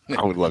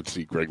would love to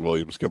see Greg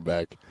Williams come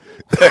back.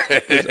 As a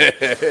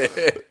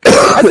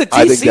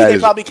DC, they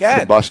probably can.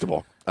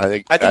 Combustible. I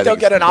think they'll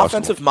get an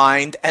offensive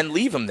mind and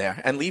leave him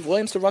there and leave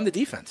Williams to run the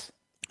defense.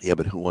 Yeah,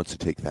 but who wants to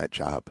take that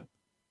job?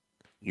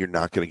 You're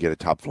not going to get a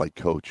top-flight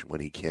coach when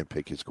he can't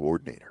pick his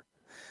coordinator.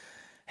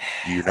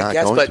 You're not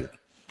going to.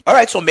 All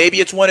right, so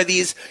maybe it's one of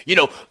these,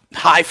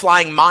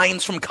 high-flying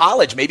minds from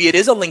college. Maybe it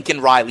is a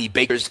Lincoln Riley,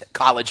 Baker's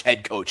college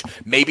head coach.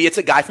 Maybe it's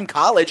a guy from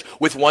college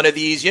with one of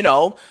these,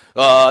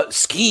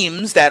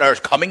 schemes that are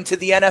coming to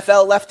the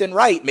NFL left and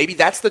right. Maybe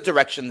that's the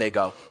direction they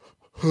go.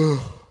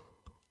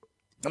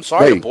 I'm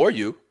sorry to bore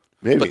you.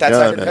 Maybe. But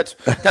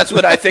that's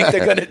what I think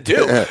they're going to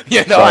do.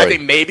 I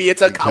think maybe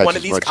it's one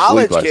of these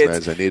college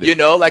kids,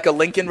 like a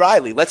Lincoln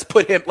Riley. Let's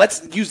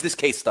use this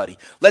case study.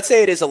 Let's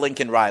say it is a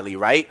Lincoln Riley,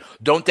 right?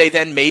 Don't they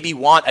then maybe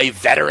want a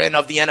veteran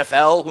of the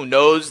NFL who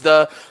knows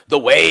the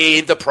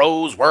way the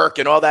pros work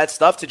and all that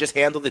stuff to just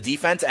handle the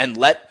defense and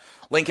let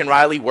Lincoln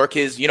Riley work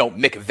his,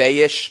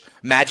 McVay-ish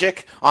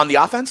magic on the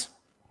offense?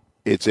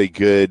 It's a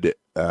good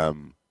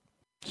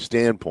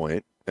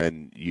standpoint,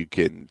 and you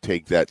can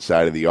take that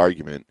side of the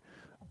argument.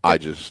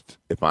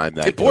 If I'm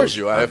that, it bores coach,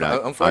 you.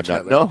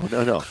 Unfortunately,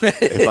 no.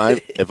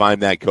 If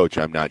I'm that coach,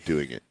 I'm not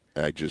doing it.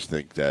 I just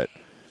think that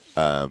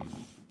I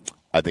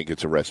think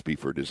it's a recipe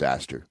for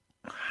disaster.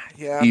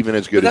 Yeah, even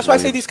as good. But that's why I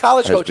say these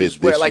college coaches,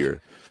 where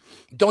year.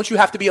 Don't you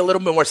have to be a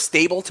little bit more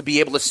stable to be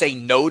able to say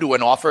no to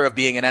an offer of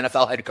being an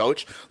NFL head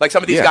coach? Like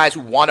some of these guys who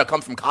want to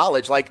come from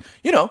college, they're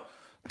not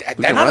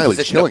in a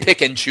position to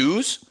pick and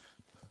choose.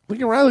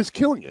 Lincoln Riley's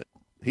killing it.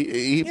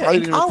 He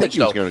probably didn't think he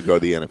was going to go to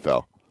the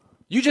NFL.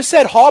 You just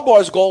said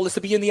Harbaugh's goal is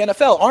to be in the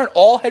NFL. Aren't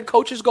all head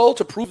coaches' goal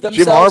to prove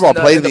themselves? Jim Harbaugh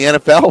played in the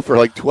NFL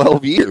for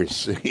 12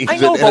 years. He's an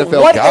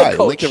NFL guy.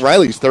 Lincoln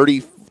Riley's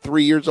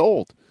 33 years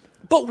old.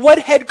 But what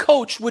head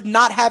coach would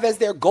not have as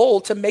their goal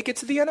to make it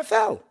to the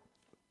NFL?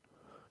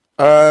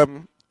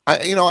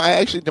 I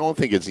actually don't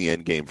think it's the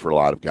end game for a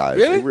lot of guys.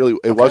 Really?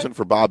 It wasn't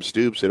for Bob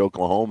Stoops at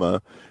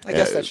Oklahoma. I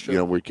guess that's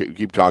true. We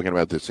keep talking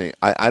about this thing.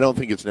 I don't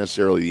think it's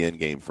necessarily the end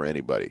game for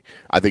anybody.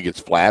 I think it's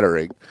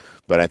flattering,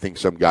 but I think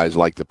some guys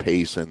like the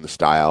pace and the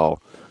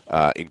style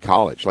in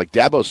college. Like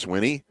Dabo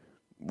Swinney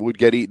would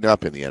get eaten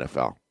up in the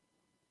NFL,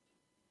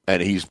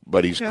 and he's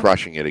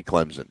crushing it at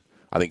Clemson.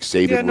 I think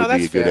Saban would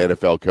be a good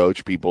NFL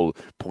coach. People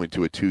point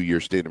to a 2-year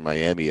stint in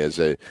Miami as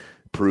a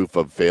proof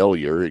of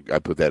failure. I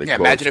put that in quotes.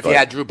 Imagine if he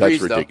had Drew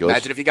Brees, though.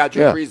 Imagine if he got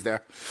Drew Brees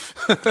there.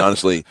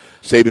 Honestly,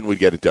 Saban would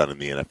get it done in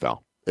the NFL.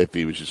 If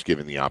he was just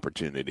given the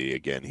opportunity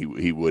again,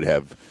 he would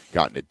have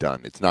gotten it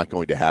done. It's not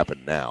going to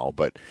happen now,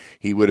 but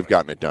he would have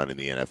gotten it done in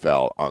the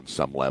NFL on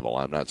some level.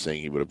 I'm not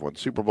saying he would have won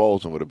Super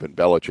Bowls and would have been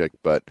Belichick,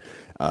 but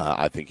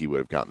I think he would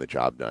have gotten the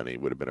job done. He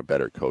would have been a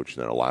better coach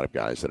than a lot of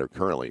guys that are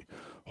currently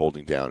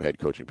holding down head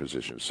coaching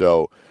positions.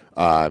 So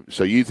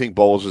you think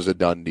Bowles is a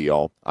done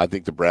deal. I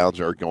think the Browns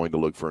are going to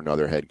look for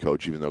another head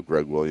coach, even though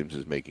Greg Williams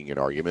is making an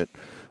argument.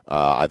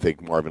 I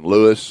think Marvin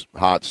Lewis,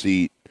 hot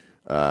seat.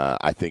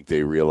 I think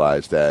they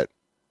realize that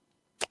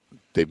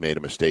they've made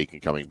a mistake in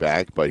coming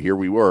back. But here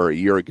we were a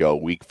year ago,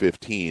 week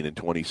 16 in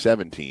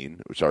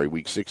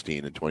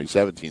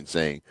 2017,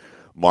 saying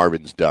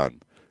Marvin's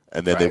done.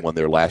 And then they won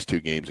their last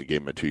 2 games and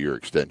gave him a 2-year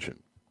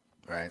extension.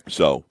 Right.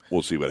 So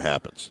we'll see what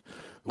happens.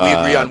 We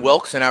agree on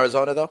Wilkes in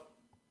Arizona, though?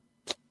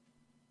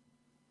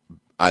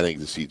 I think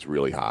the seat's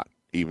really hot,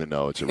 even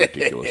though it's a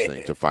ridiculous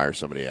thing to fire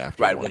somebody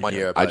after 1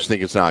 year. I just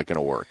think it's not going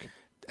to work.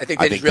 I think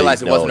they just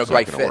realized it wasn't a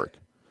right fit.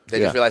 They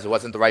just realized it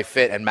wasn't the right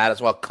fit, and might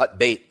as well cut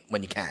bait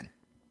when you can.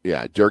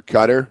 Yeah, Dirk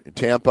Cutter in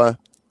Tampa,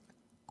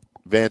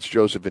 Vance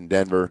Joseph in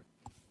Denver.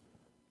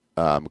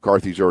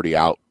 McCarthy's already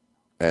out,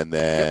 and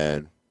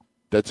then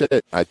that's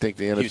it. I think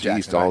the NFC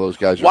East, all those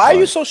guys are Why fine. are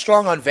you so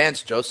strong on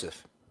Vance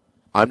Joseph?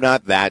 I'm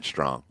not that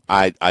strong.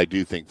 I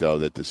do think, though,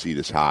 that the seat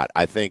is hot.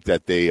 I think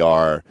that they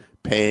are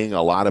paying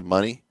a lot of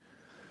money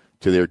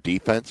to their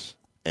defense,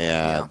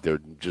 and they're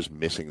just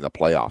missing the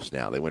playoffs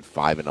now. They went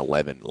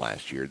 5-11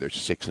 last year. They're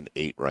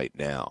 6-8 right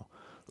now.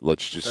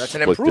 Let's just that's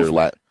an split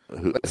improvement.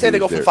 Let's say they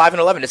go from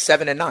 5-11 to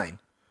 7-9.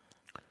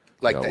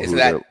 Like, is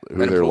that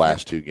who are their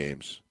last 2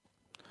 games?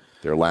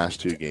 Their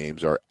last 2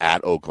 games are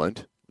at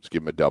Oakland. Let's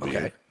give them a W.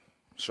 Okay,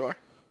 sure.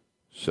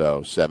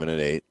 So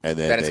 7-8, and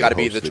then it's got to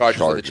be the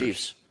Chargers or the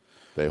Chiefs.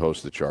 They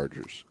host the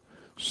Chargers.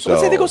 So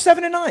let's say they go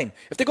 7-9.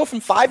 If they go from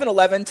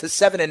 5-11 to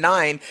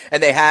 7-9,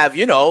 and they have,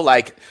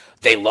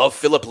 they love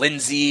Phillip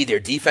Lindsay, their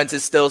defense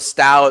is still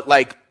stout.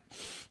 Like,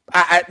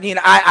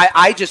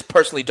 I just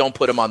personally don't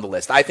put them on the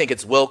list. I think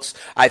it's Wilkes.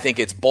 I think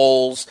it's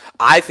Bowles.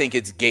 I think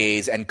it's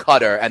Gaze and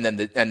Cutter, and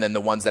then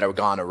the ones that are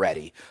gone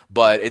already.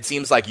 But it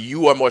seems like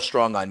you are more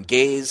strong on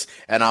Gaze,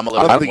 and I'm a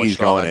little bit more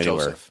strong on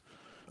Joseph.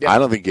 Yeah. I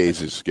don't think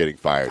Gaze is getting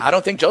fired. I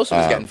don't think Joseph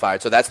is getting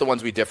fired. So that's the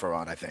ones we differ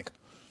on, I think.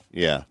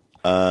 Yeah.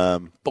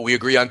 But we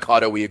agree on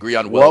Cutter. We agree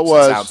on Wilkes,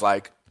 it sounds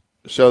like.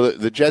 So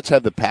the Jets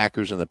have the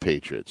Packers and the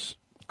Patriots.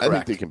 Correct. I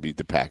think they can beat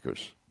the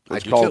Packers.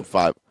 Let's call them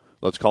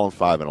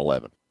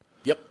 5-11.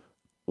 Yep.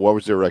 What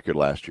was their record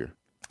last year?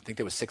 I think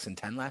they was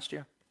 6-10 last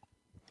year.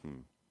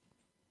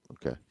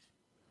 Okay.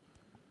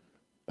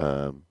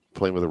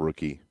 Playing with a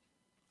rookie.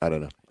 I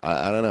don't know.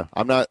 I don't know.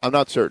 I'm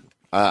not certain.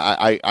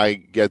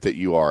 I get that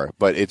you are,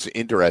 but it's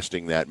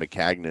interesting that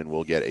Maccagnan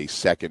will get a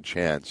second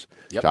chance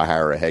to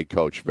hire a head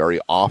coach. Very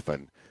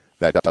often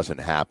that doesn't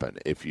happen.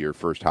 If your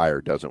first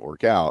hire doesn't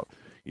work out,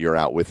 you're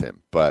out with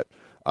him. But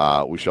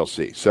we shall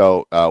see.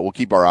 So we'll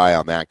keep our eye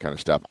on that kind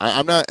of stuff.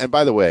 I'm not. And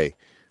by the way,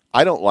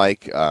 I don't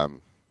like. I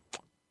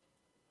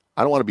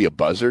don't want to be a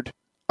buzzard.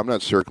 I'm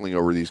not circling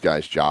over these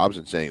guys' jobs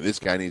and saying this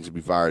guy needs to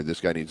be fired, this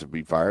guy needs to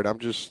be fired. I'm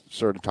just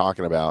sort of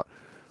talking about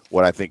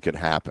what I think could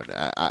happen.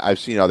 I've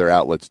seen other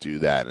outlets do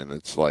that, and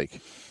it's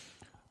like,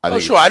 I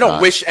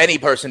don't wish any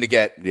person to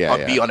get be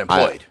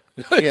unemployed.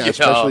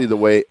 Especially the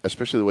way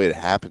it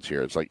happens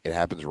here. It's like it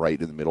happens right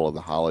in the middle of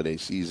the holiday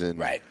season,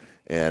 right?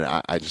 And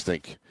I just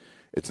think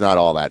it's not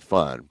all that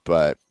fun.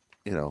 But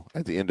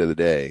at the end of the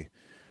day,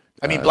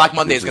 I mean, Black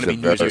Monday is going to be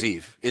New Year's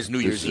Eve. Is New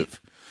Year's Eve?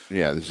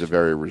 Yeah, this is a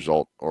very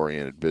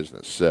result-oriented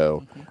business.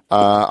 So,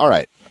 all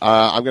right,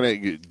 I'm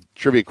going to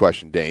trivia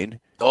question, Dane.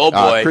 Oh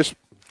boy,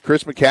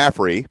 Chris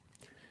McCaffrey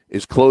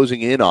is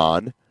closing in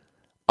on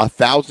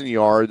 1,000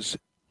 yards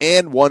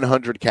and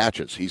 100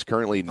 catches. He's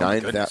currently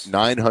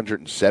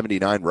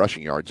 979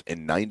 rushing yards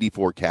and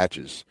 94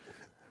 catches.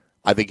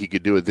 I think he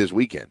could do it this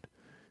weekend.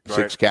 Right.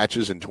 6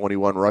 catches and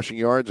 21 rushing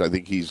yards. I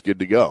think he's good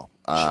to go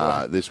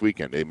this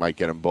weekend. They might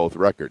get him both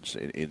records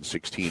in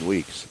 16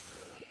 weeks.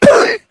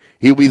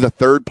 He'll be the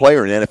third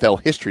player in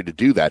NFL history to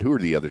do that. Who are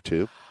the other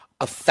two?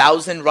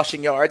 1,000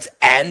 rushing yards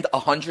and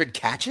 100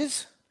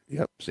 catches?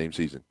 Yep, same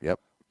season. Yep.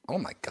 Oh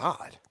my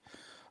God.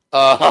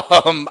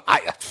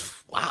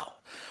 Wow.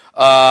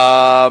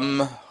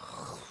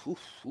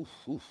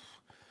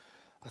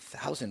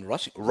 1,000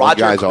 rushing.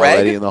 Roger Craig. Craig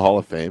Already in the Hall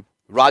of Fame.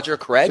 Roger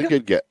Craig.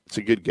 It's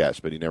a good guess,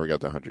 but he never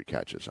got the 100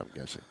 catches. I'm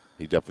guessing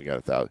he definitely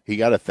got 1,000. He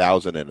got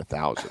 1,000 and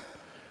 1,000.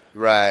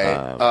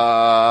 Right.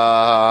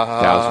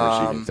 1,000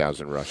 receiving,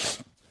 1,000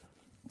 rushing.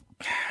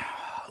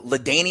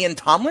 LaDainian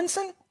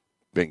Tomlinson?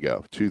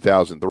 Bingo.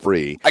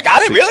 2003. I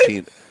got it,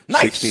 really?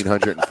 Nice.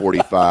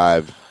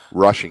 1,645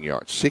 rushing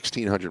yards.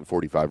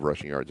 1,645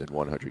 rushing yards and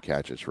 100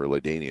 catches for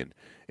LaDainian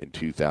in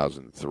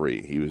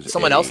 2003. He was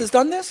Someone else has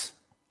done this?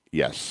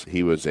 Yes.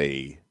 He was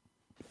a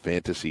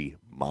fantasy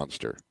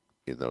monster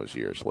in those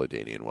years.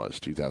 LaDainian was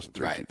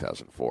 2003,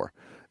 2004.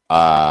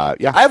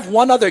 Yeah. I have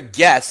one other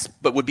guess,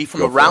 but would be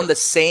from around the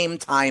same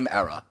time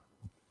era.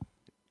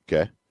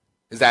 Okay.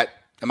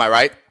 Am I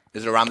right?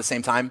 Is it around the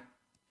same time?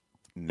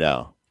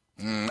 No.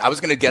 I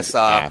was going to guess.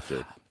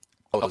 After.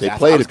 They after.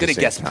 played at the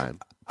same time.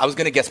 I was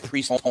going to guess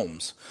Priest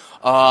Holmes.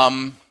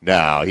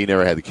 No, he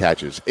never had the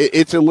catches.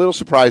 It's a little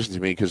surprising to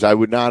me because I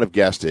would not have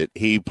guessed it.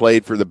 He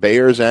played for the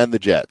Bears and the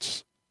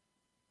Jets.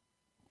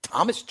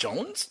 Thomas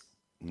Jones?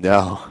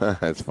 No,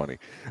 that's funny.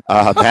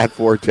 Matt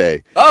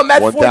Forte. Oh,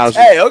 Matt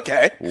Forte.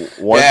 Okay.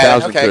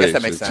 1,030. I guess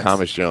that makes sense.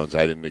 Thomas Jones.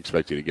 I didn't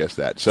expect you to guess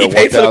that. So he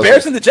paid for the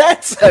Bears and the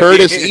Jets.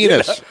 Curtis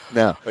Enos.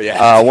 No.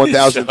 Yeah.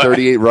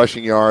 1,038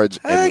 rushing yards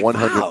and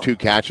 102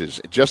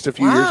 catches just a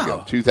few years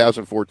ago,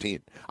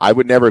 2014. I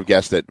would never have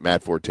guessed that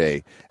Matt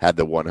Forte had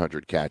the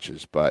 100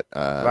 catches, but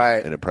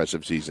an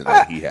impressive season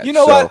that he had. You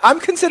know what? I'm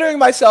considering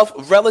myself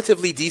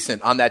relatively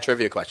decent on that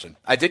trivia question.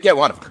 I did get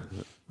one of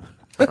them.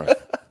 All right.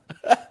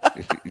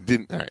 You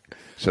didn't. All right.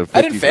 So 50%.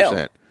 I didn't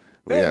fail.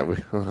 Yeah.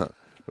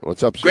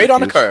 What's up, Syracuse? Great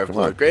on the curve. Come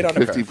on. Great on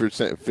the curve.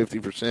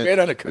 50%. Great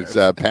on the curve.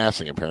 It's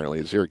passing, apparently,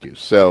 at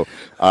Syracuse. So,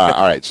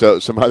 all right. So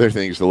some other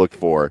things to look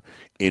for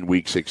in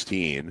Week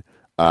 16.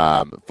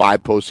 5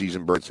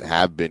 postseason berths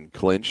have been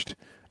clinched,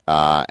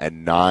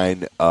 and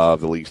 9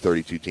 of the league's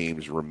 32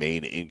 teams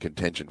remain in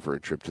contention for a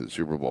trip to the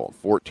Super Bowl.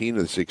 14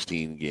 of the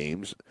 16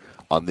 games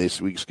on this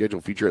week's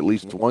schedule feature at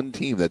least one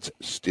team that's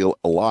still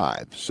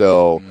alive.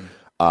 So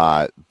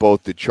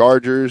both the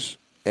Chargers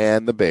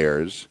and the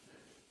Bears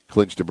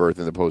clinched a berth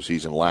in the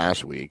postseason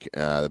last week.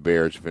 The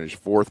Bears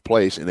finished 4th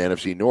place in the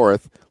NFC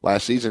North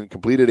last season,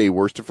 completed a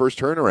worst-to-first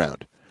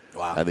turnaround.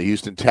 Wow. And the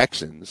Houston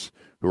Texans,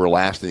 who were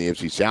last in the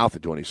AFC South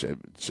in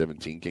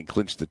 2017, can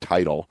clinch the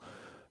title,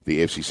 the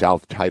AFC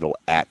South title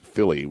at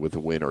Philly with a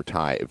win or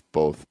tie if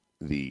both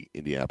the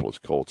Indianapolis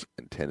Colts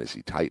and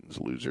Tennessee Titans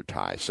lose or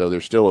tie. So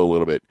there's still a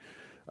little bit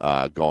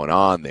going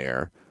on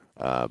there,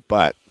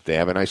 but they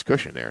have a nice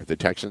cushion there. The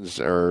Texans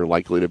are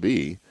likely to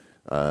be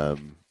the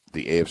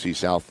AFC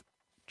South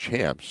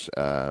champs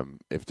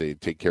if they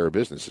take care of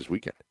business this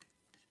weekend.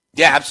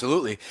 Yeah,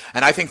 absolutely.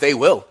 And I think they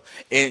will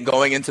in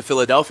going into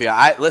Philadelphia.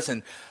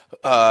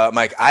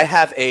 Mike, I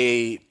have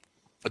a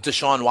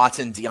Deshaun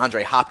Watson,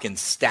 DeAndre Hopkins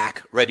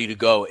stack ready to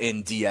go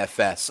in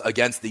DFS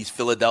against these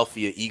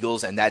Philadelphia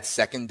Eagles and that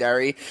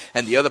secondary.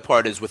 And the other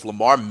part is with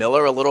Lamar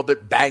Miller a little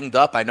bit banged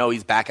up. I know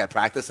he's back at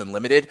practice and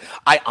limited.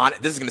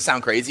 This is going to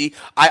sound crazy.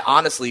 I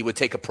honestly would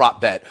take a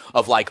prop bet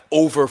of like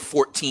over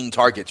 14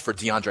 targets for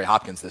DeAndre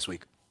Hopkins this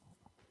week.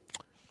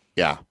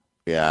 Yeah.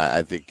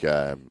 I think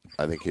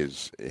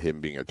him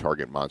being a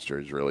target monster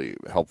is really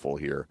helpful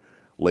here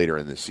later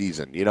in the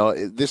season. You know,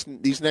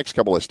 these next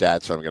couple of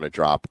stats I'm going to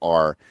drop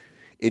are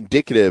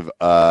indicative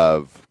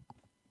of,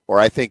 or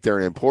I think they're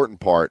an important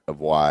part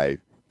of why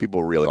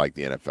people really like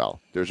the NFL.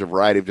 There's a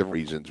variety of different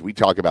reasons. We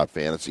talk about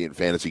fantasy, and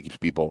fantasy keeps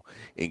people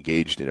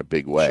engaged in a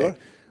big way. Sure.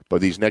 But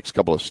these next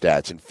couple of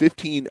stats, in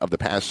 15 of the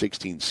past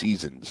 16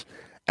 seasons,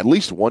 at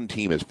least one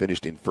team has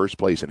finished in first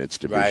place in its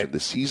division the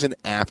season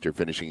after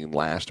finishing in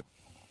last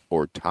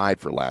or tied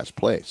for last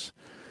place.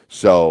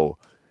 So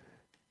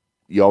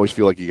you always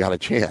feel like you got a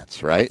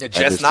chance, right?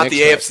 Just not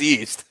the AFC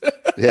East.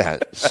 Yeah,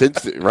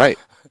 since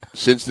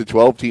the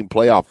 12-team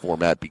playoff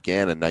format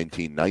began in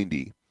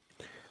 1990,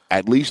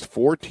 at least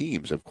 4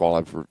 teams have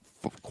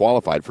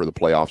qualified for the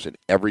playoffs in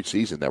every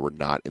season that were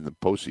not in the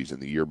postseason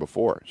the year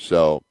before.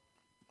 So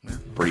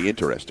pretty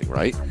interesting,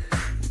 right?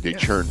 They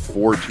churn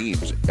 4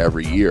 teams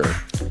every year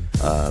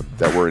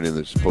that weren't in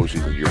this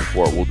postseason the year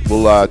before.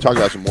 We'll talk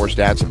about some more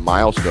stats and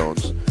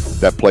milestones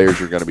that players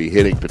are going to be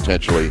hitting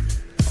potentially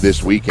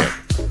this weekend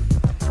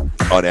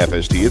on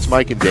FST. It's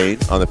Mike and Dane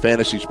on the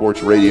Fantasy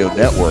Sports Radio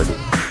Network.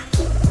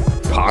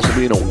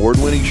 Possibly an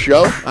award-winning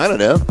show? I don't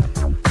know.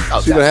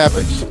 See what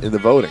happens in the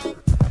voting.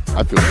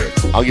 I feel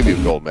good. I'll give you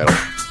a gold medal.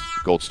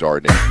 Gold star,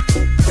 Nick.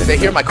 If they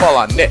hear my call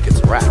on Nick, it's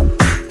a wrap.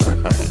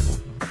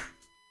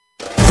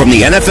 From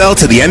the NFL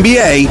to the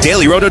NBA,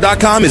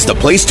 DailyRoto.com is the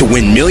place to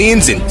win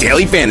millions in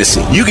daily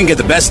fantasy. You can get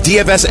the best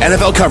DFS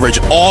NFL coverage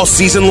all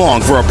season long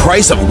for a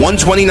price of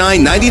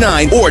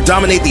 $129.99 or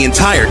dominate the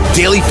entire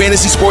daily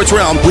fantasy sports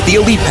realm with the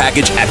Elite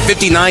Package at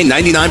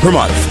 $59.99 per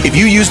month. If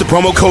you use the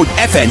promo code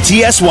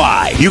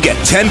FNTSY, you get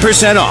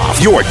 10%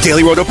 off your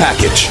Daily Roto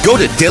package. Go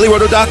to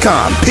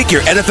DailyRoto.com, pick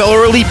your NFL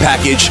or Elite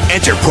Package,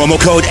 enter promo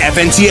code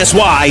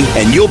FNTSY,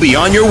 and you'll be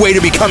on your way to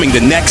becoming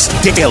the next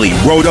Daily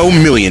Roto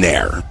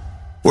millionaire.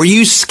 Were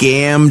you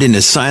scammed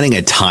into signing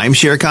a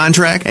timeshare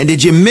contract? And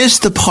did you miss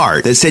the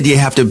part that said you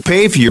have to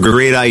pay for your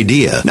great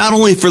idea? Not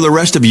only for the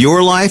rest of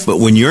your life, but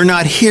when you're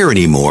not here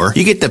anymore,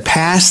 you get to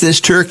pass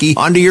this turkey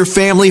onto your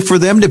family for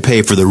them to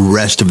pay for the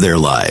rest of their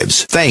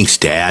lives. Thanks,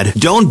 Dad.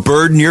 Don't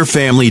burden your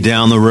family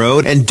down the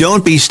road, and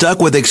don't be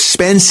stuck with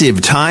expensive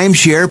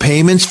timeshare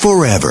payments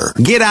forever.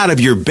 Get out of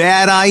your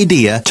bad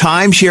idea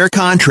timeshare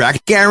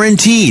contract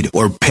guaranteed,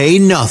 or pay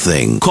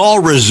nothing.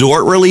 Call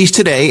Resort Release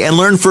today and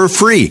learn for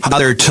free how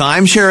their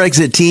timeshare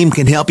exit team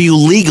can help you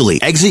legally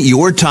exit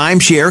your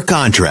timeshare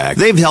contract.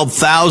 They've helped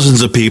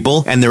thousands of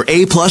people, and they're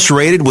A+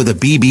 rated with a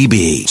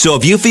BBB. So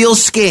if you feel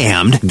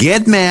scammed,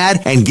 get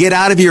mad and get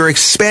out of your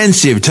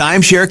expensive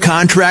timeshare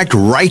contract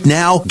right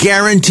now,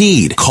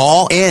 guaranteed.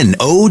 Call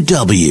NOW.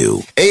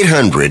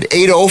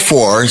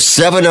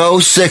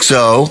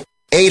 800-804-7060.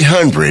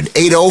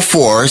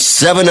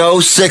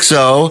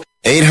 800-804-7060.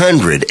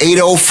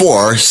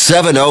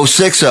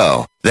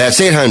 800-804-7060. That's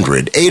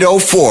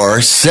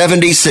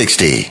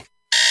 800-804-7060.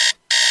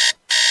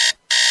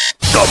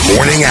 The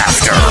morning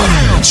after.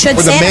 Should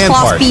Santa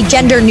Claus be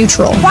gender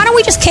neutral? Why don't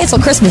we just cancel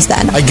Christmas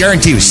then? I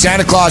guarantee you,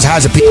 Santa Claus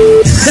has a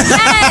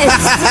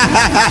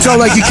Yes! So,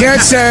 like, you can't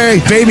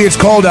say, baby, it's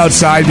cold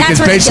outside, because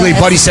basically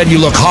Buddy said you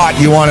look hot,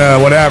 you want to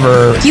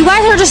whatever. You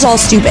guys are just all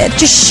stupid.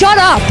 Just shut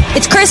up.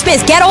 It's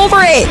Christmas. Get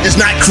over it. It's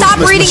not Christmas, Stop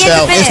reading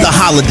Michelle. into It's the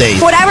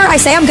holidays. Whatever I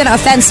say, I'm going to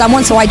offend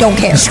someone, so I don't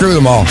care. Screw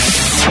them all.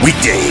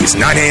 Weekdays,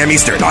 9 a.m.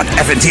 Eastern on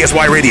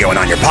FNTSY Radio and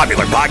on your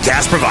popular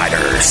podcast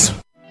providers.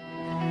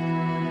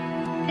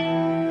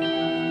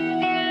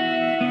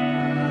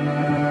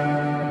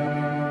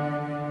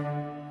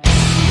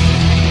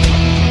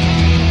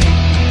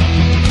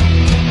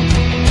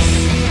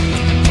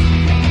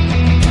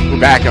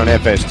 Back on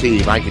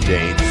FST, Mike and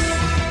Dane.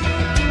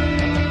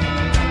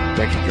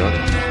 Thanks for joining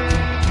us.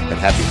 And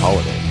happy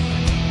holiday.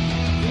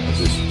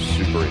 This is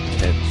super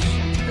intense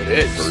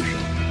version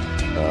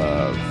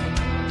of...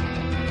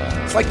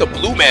 it's like the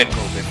Blue Man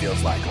Group, it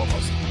feels like,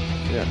 almost.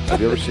 Yeah,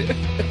 have you ever seen it?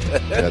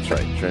 That's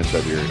right,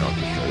 Trans-Siberian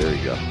Orchestra. There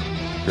you go.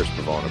 Chris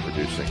Pavona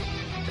producing.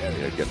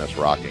 Getting us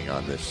rocking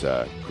on this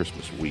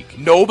Christmas week.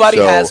 Nobody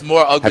has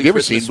more ugly Have you ever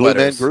Christmas seen Blue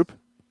sweaters. Man Group?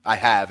 I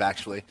have,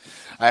 actually.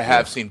 I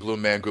have seen Blue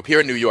Man Group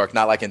here in New York,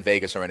 not like in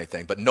Vegas or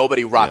anything. But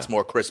nobody rocks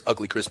more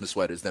ugly Christmas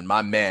sweaters than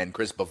my man,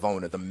 Chris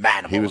Pavona, the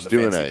man. He was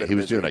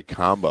doing a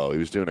combo. He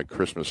was doing a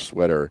Christmas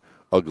sweater,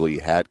 ugly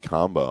hat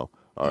combo.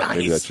 Nice.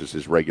 Maybe that's just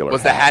his regular.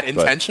 Was the hat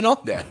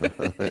intentional? Yeah.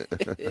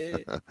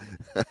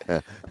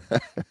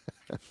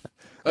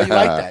 Oh, you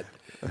like that?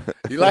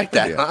 You like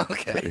that? Yeah. Huh?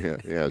 Okay.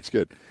 Yeah, it's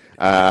good.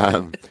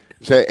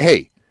 Say,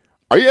 hey,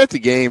 are you at the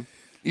game?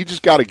 You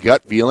just got a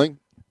gut feeling?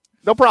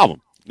 No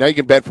problem. Now you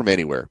can bet from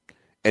anywhere,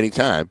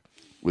 anytime,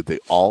 with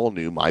the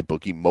all-new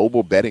MyBookie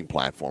mobile betting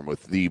platform.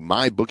 With the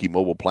MyBookie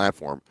mobile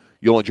platform,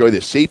 you'll enjoy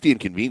the safety and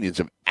convenience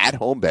of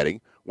at-home betting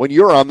when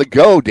you're on the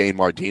go, Dane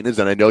Martinez,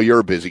 and I know you're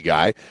a busy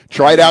guy.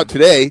 Try it out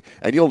today,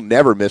 and you'll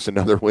never miss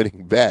another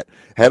winning bet.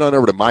 Head on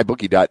over to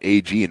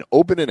mybookie.ag and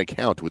open an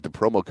account with the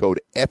promo code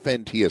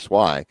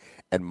FNTSY,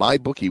 and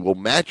MyBookie will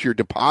match your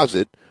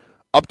deposit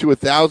up to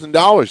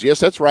 $1,000. Yes,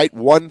 that's right,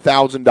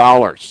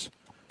 $1,000.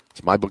 It's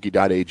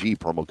mybookie.ag,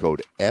 promo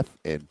code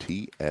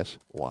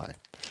FNTSY.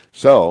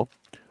 So,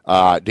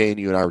 Dane,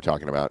 you and I were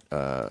talking about,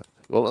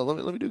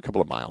 let me do a couple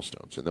of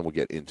milestones, and then we'll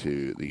get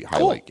into the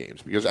highlight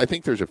games, because I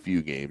think there's a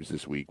few games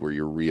this week where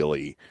you're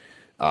really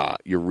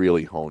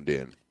honed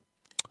in.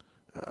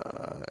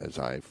 As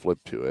I flip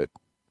to it,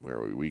 where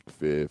are we? Week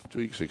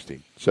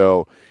 16.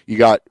 So you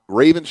got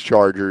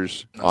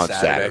Ravens-Chargers on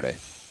Saturday.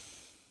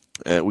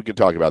 And we can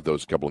talk about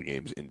those couple of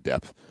games in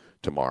depth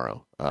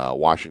tomorrow.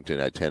 Washington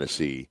at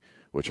Tennessee,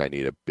 which I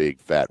need a big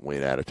fat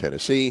win out of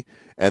Tennessee,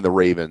 and the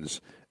Ravens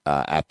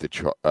at the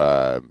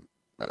Chargers.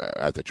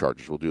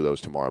 We'll do those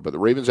tomorrow. But the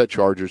Ravens at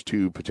Chargers,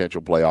 two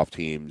potential playoff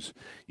teams.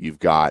 You've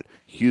got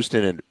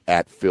Houston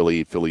at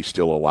Philly. Philly's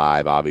still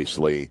alive,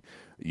 obviously.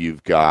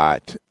 You've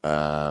got,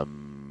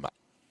 Steelers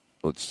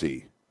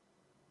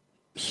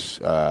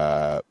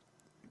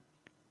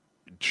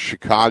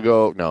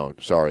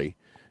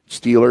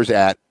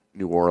at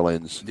New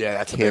Orleans. Yeah,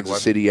 that's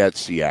Kansas City at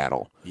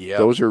Seattle. Yep.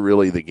 Those are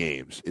really the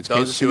games. It's those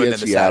Kansas two City at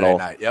Seattle.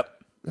 Night.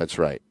 Yep. That's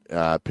right.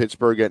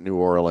 Pittsburgh at New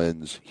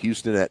Orleans,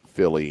 Houston at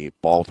Philly,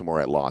 Baltimore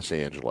at Los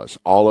Angeles.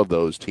 All of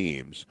those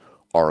teams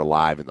are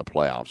alive in the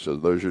playoffs. So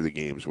those are the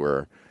games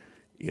where,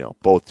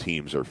 both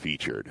teams are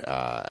featured.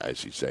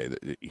 As you say,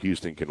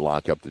 Houston can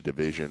lock up the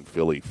division.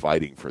 Philly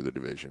fighting for the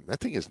division. That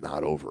thing is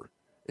not over.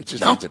 It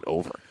just isn't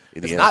over.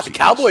 It's not. The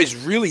Cowboys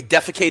really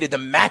defecated the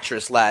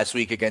mattress last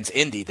week against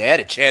Indy. They had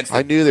a chance to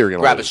I knew they were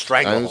going to grab a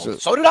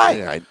stranglehold. So did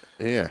I.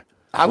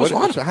 I was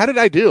on. So how did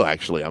I do,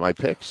 actually, on my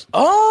picks?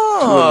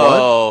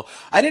 Oh,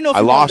 I didn't know if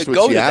you wanted to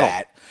go to Seattle.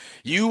 that.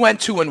 You went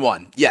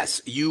 2-1.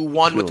 Yes, you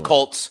won with the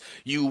Colts.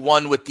 You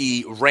won with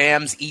the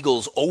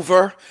Rams-Eagles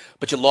over,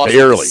 but you lost.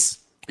 Barely.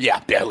 Yeah,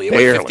 barely. It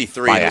went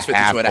 53. It was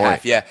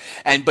 52.5. Yeah,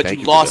 but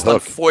you lost,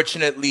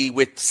 unfortunately,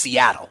 with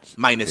Seattle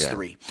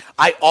 -3.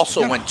 I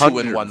also went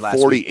 2-1 last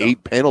week.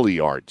 48 penalty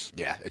yards.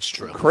 Yeah, it's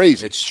true.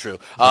 Crazy. It's true.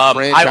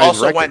 I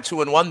also went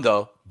 2-1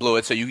 though, Blew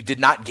It. So you did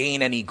not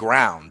gain any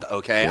ground.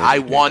 Okay, I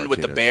won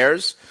with the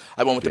Bears.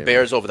 I won with the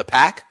Bears over the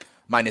Pack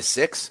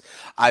 -6.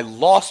 I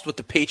lost with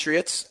the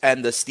Patriots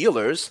and the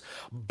Steelers,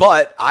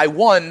 but I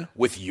won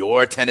with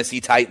your Tennessee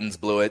Titans,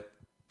 Blew It,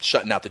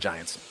 shutting out the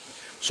Giants.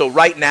 So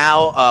right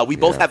now, we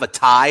both have a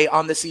tie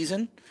on the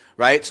season,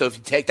 right? So if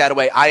you take that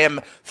away, I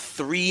am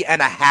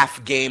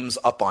 3.5 games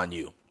up on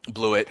you,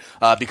 Blew It,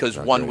 because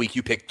one week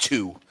you picked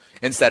 2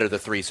 instead of the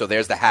 3. So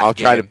there's the half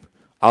game.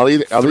 I'll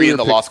either in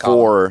the loss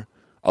column.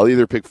 I'll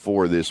either pick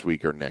 4 this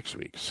week or next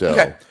week. So,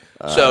 okay.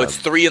 So it's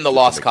 3 in the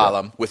loss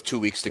column with 2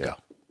 weeks to go.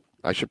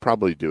 I should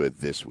probably do it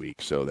this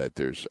week so that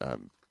there's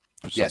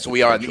so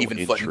we are on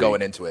even foot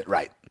going into it,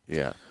 right?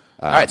 Yeah.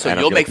 All right, so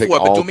you'll make 4,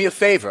 but do me a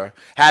favor.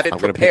 Have it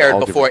prepared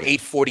before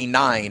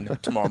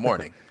 8:49 tomorrow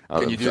morning.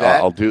 Can you do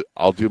that?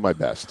 I'll do my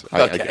best.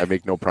 Okay. I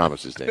make no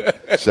promises, Dave.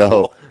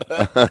 So,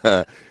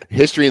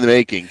 history in the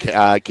making.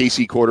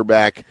 KC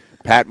quarterback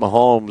Pat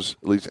Mahomes.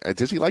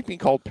 Does he like being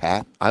called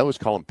Pat? I always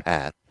call him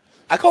Pat.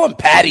 I call him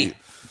Patty.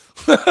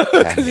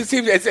 Because it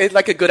seems it's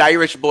like a good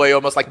Irish boy,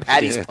 almost like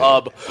Patty's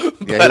Pub.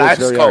 But I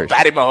just call him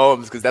Patty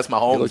Mahomes because that's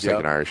Mahomes. He looks like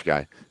an Irish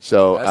guy.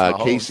 So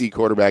KC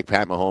quarterback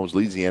Pat Mahomes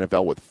leads the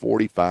NFL with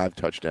 45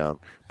 touchdown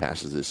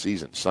passes this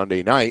season.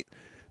 Sunday night,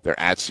 they're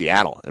at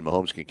Seattle, and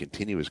Mahomes can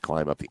continue his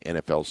climb up the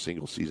NFL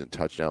single-season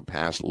touchdown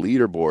pass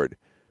leaderboard.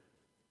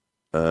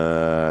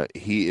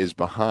 He is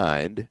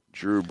behind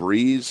Drew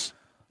Brees,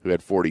 who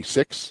had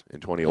 46 in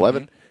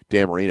 2011,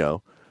 Dan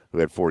Marino, who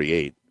had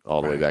 48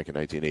 all the way back in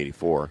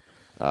 1984.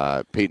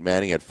 Peyton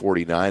Manning had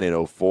 49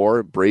 in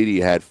 04.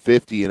 Brady had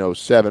 50 in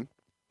 07.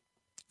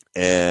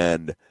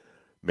 And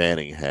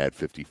Manning had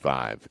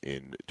 55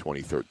 in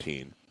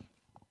 2013.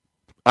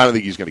 I don't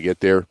think he's going to get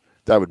there.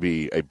 That would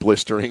be a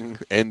blistering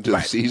end to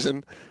the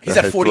season. He's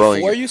at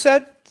 44, you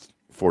said?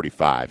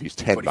 45. He's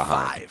 10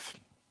 behind.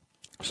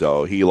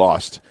 So he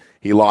lost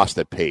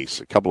at pace.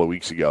 A couple of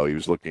weeks ago, he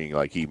was looking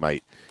like he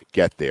might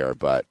get there,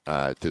 but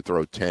to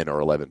throw 10 or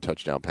 11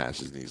 touchdown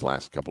passes in these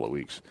last couple of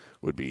weeks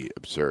would be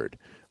absurd.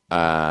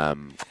 I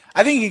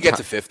think he can get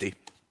to 50.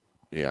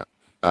 Yeah.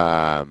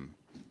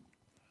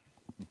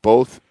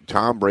 Both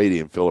Tom Brady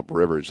and Phillip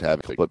Rivers have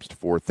eclipsed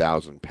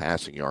 4,000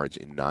 passing yards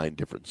in 9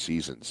 different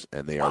seasons,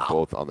 and they are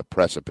both on the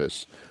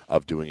precipice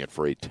of doing it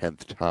for a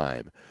 10th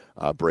time.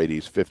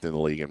 Brady's 5th in the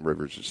league and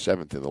Rivers is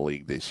 7th in the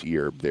league this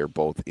year. They're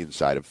both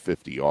inside of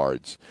 50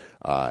 yards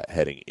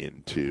heading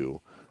into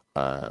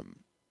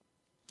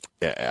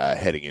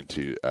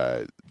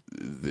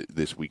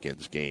this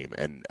weekend's game.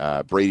 And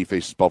Brady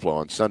faces Buffalo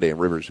on Sunday, and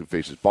Rivers, who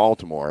faces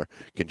Baltimore,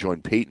 can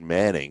join Peyton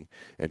Manning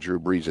and Drew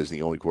Brees as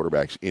the only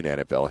quarterbacks in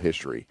NFL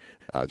history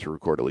to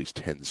record at least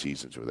 10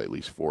 seasons with at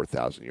least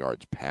 4,000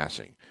 yards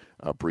passing.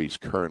 Brees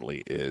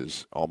currently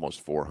is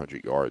almost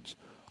 400 yards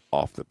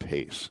off the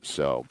pace,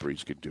 so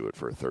Brees could do it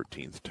for a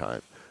 13th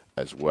time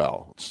as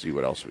well. Let's see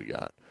what else we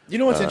got. You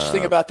know what's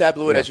interesting about that,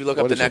 Blue, as you look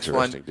up the next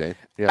one? Yeah.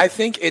 I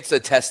think it's a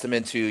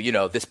testament to,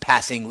 this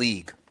passing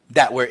league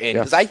that we're in.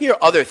 Because I hear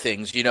other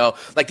things,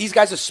 like these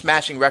guys are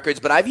smashing records,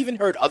 but I've even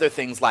heard other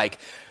things like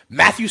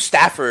Matthew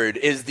Stafford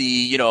is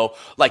the,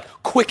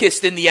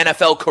 quickest in the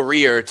NFL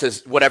career to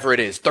whatever it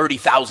is,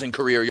 30,000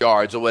 career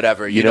yards or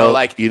whatever.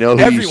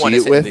 Everyone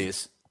is in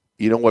these.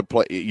 You know what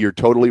play? You're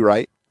totally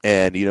right.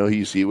 And who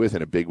you see it with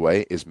in a big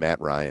way is Matt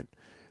Ryan.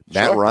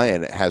 Matt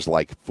Ryan has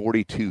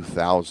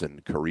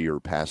 42,000 career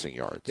passing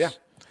yards. Yeah.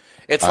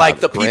 It's like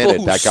the people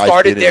who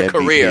started their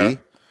career.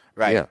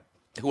 Right. Yeah.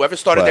 Whoever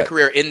started their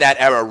career in that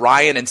era,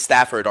 Ryan and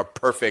Stafford are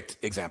perfect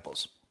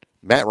examples.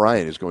 Matt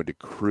Ryan is going to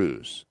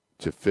cruise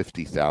to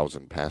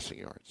 50,000 passing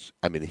yards.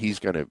 I mean, he's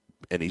going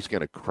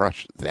to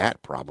crush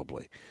that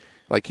probably.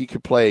 He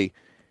could play.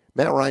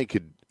 Matt Ryan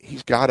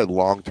he's got a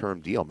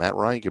long-term deal. Matt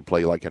Ryan could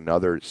play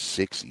another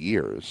 6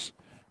 years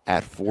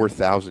at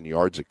 4,000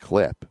 yards a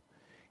clip.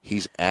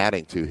 He's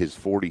adding to his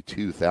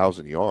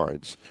 42,000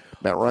 yards.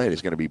 Matt Ryan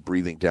is going to be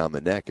breathing down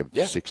the neck of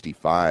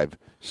 65,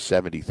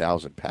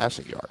 70,000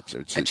 passing yards.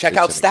 And check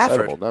out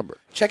Stafford. Number.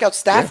 Check out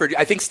Stafford.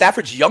 Yeah. I think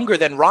Stafford's younger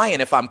than Ryan,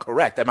 if I'm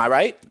correct. Am I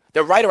right?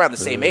 They're right around the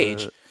same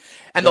age.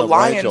 And the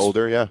Lions Ryan's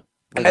older, yeah.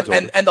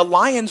 And the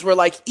Lions were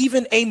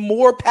even a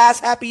more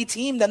pass-happy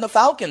team than the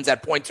Falcons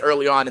at points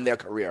early on in their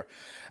career.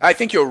 I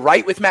think you're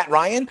right with Matt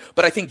Ryan,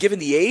 but I think given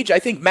the age, I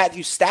think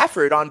Matthew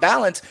Stafford, on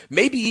balance,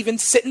 maybe even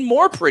sitting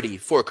more pretty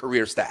for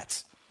career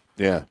stats.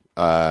 Yeah,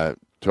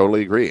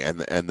 totally agree. And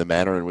the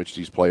manner in which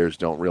these players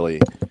don't really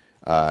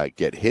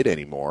get hit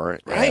anymore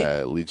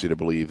leads you to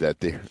believe that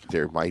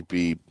there might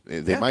be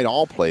they might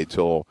all play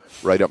till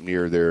right up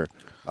near their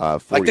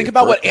 40th think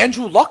about birthday. what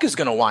Andrew Luck is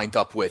going to wind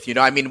up with.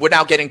 We're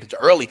now getting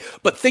early,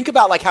 but think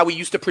about how we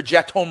used to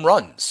project home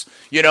runs,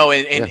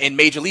 in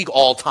Major League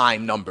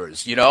all-time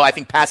numbers. I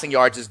think passing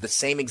yards is the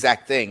same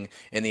exact thing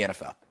in the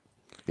NFL.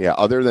 Yeah,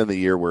 other than the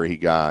year where he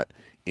got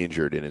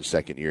injured in his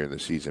second year in the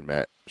season,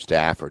 Matt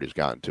Stafford has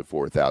gotten to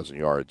 4,000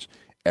 yards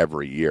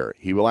every year.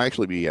 He will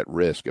actually be at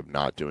risk of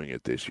not doing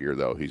it this year,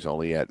 though. He's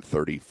only at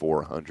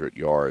 3,400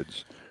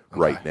 yards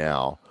right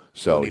now,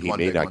 so he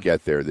may not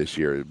get there this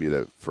year. It would be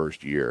the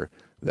first year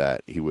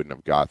that he wouldn't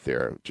have got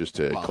there. Just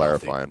to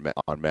clarify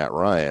on Matt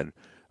Ryan,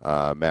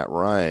 Matt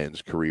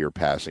Ryan's career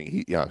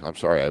passing, I'm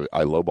sorry,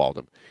 I lowballed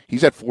him.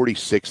 He's at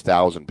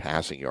 46,000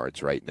 passing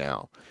yards right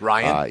now.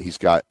 Ryan?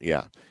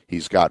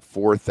 He's got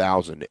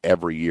 4,000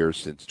 every year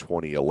since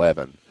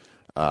 2011.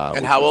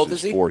 And how old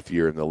is he? Fourth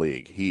year in the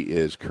league. He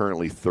is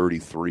currently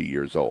 33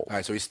 years old. All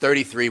right, so he's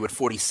 33 with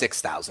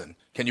 46,000.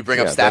 Can you bring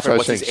up Stafford?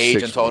 What's his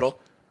age in total?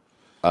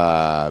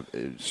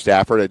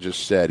 Stafford had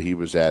just said he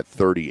was at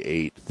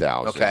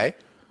 38,000. Okay.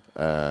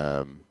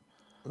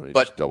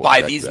 But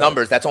by these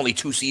numbers, that's only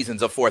 2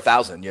 seasons of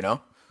 4,000, you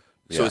know?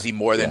 So is he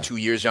more than 2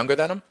 years younger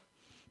than him?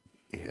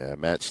 Yeah,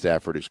 Matt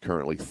Stafford is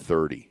currently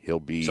 30.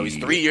 So he's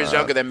 3 years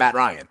younger than Matt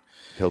Ryan.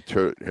 He'll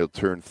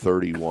turn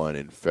 31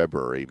 in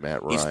February.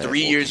 Matt Ryan. He's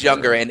 3 years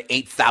younger and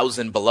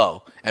 8,000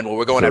 below. And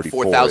we're going at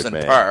 4,000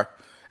 per,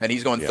 and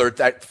he's going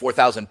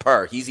 4,000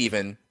 per. He's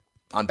even,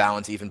 on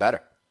balance, even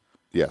better.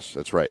 Yes,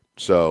 that's right.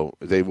 So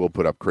they will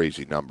put up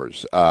crazy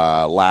numbers.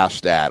 Last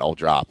stat I'll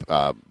drop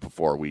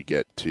before we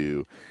get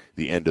to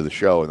the end of the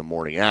show in the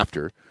morning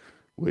after,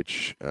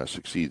 which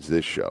succeeds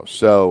this show.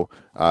 So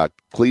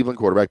Cleveland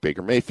quarterback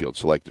Baker Mayfield,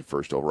 selected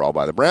first overall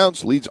by the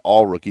Browns, leads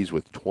all rookies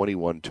with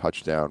 21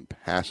 touchdown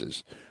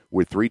passes.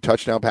 With 3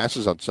 touchdown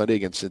passes on Sunday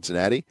against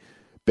Cincinnati,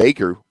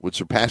 Baker would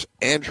surpass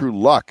Andrew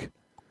Luck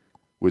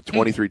with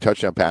 23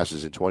 touchdown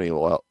passes in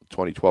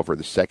 2012 for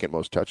the second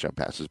most touchdown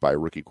passes by a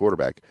rookie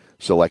quarterback,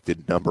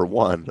 selected number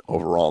 1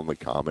 overall in the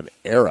Common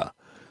Era.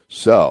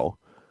 So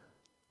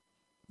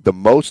the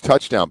most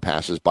touchdown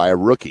passes by a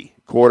rookie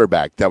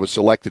quarterback that was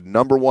selected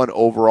number 1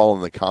 overall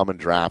in the Common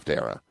Draft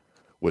Era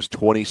was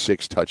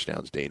 26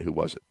 touchdowns. Dane, who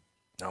was it?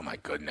 Oh, my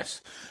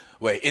goodness.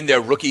 Wait, in their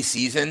rookie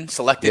season,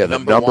 selected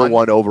number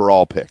one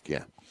overall pick,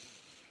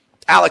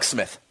 Alex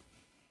Smith.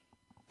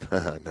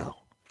 No.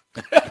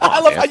 I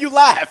love how you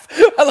laugh.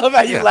 I love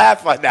how you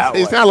laugh on that one.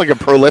 He's not like a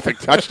prolific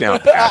touchdown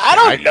passer. I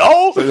don't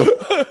know.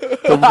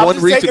 The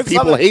one reason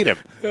people hate him.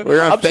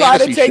 We're on a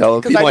fantasy show.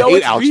 People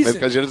hate Alex Smith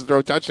because he doesn't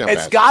throw touchdown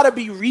passes. It's got to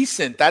be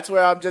recent. That's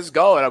where I'm just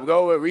going. I'm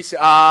going with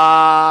recent.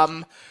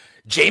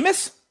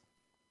 Jameis?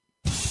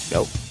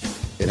 Nope.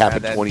 It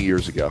happened 20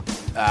 years ago.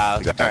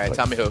 All right,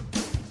 tell me who.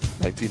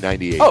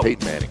 1998,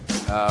 Peyton Manning.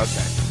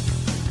 Okay.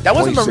 That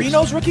wasn't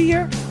Marino's rookie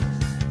year?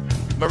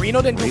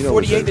 Marino didn't do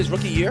 48 his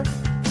rookie year?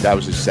 That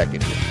was his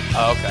second year.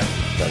 Oh, okay.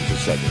 That was his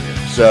second year.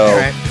 So,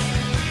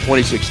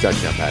 26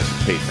 touchdown passes,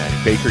 Peyton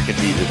Manning. Baker can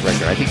beat his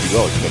record. I think he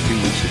will. He's got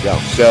 2 weeks to go.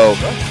 So,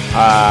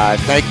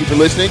 thank you for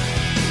listening.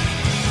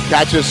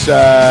 Catch us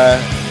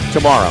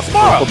tomorrow.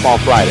 Football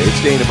Friday.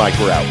 It's Dane and Mike.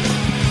 We're out.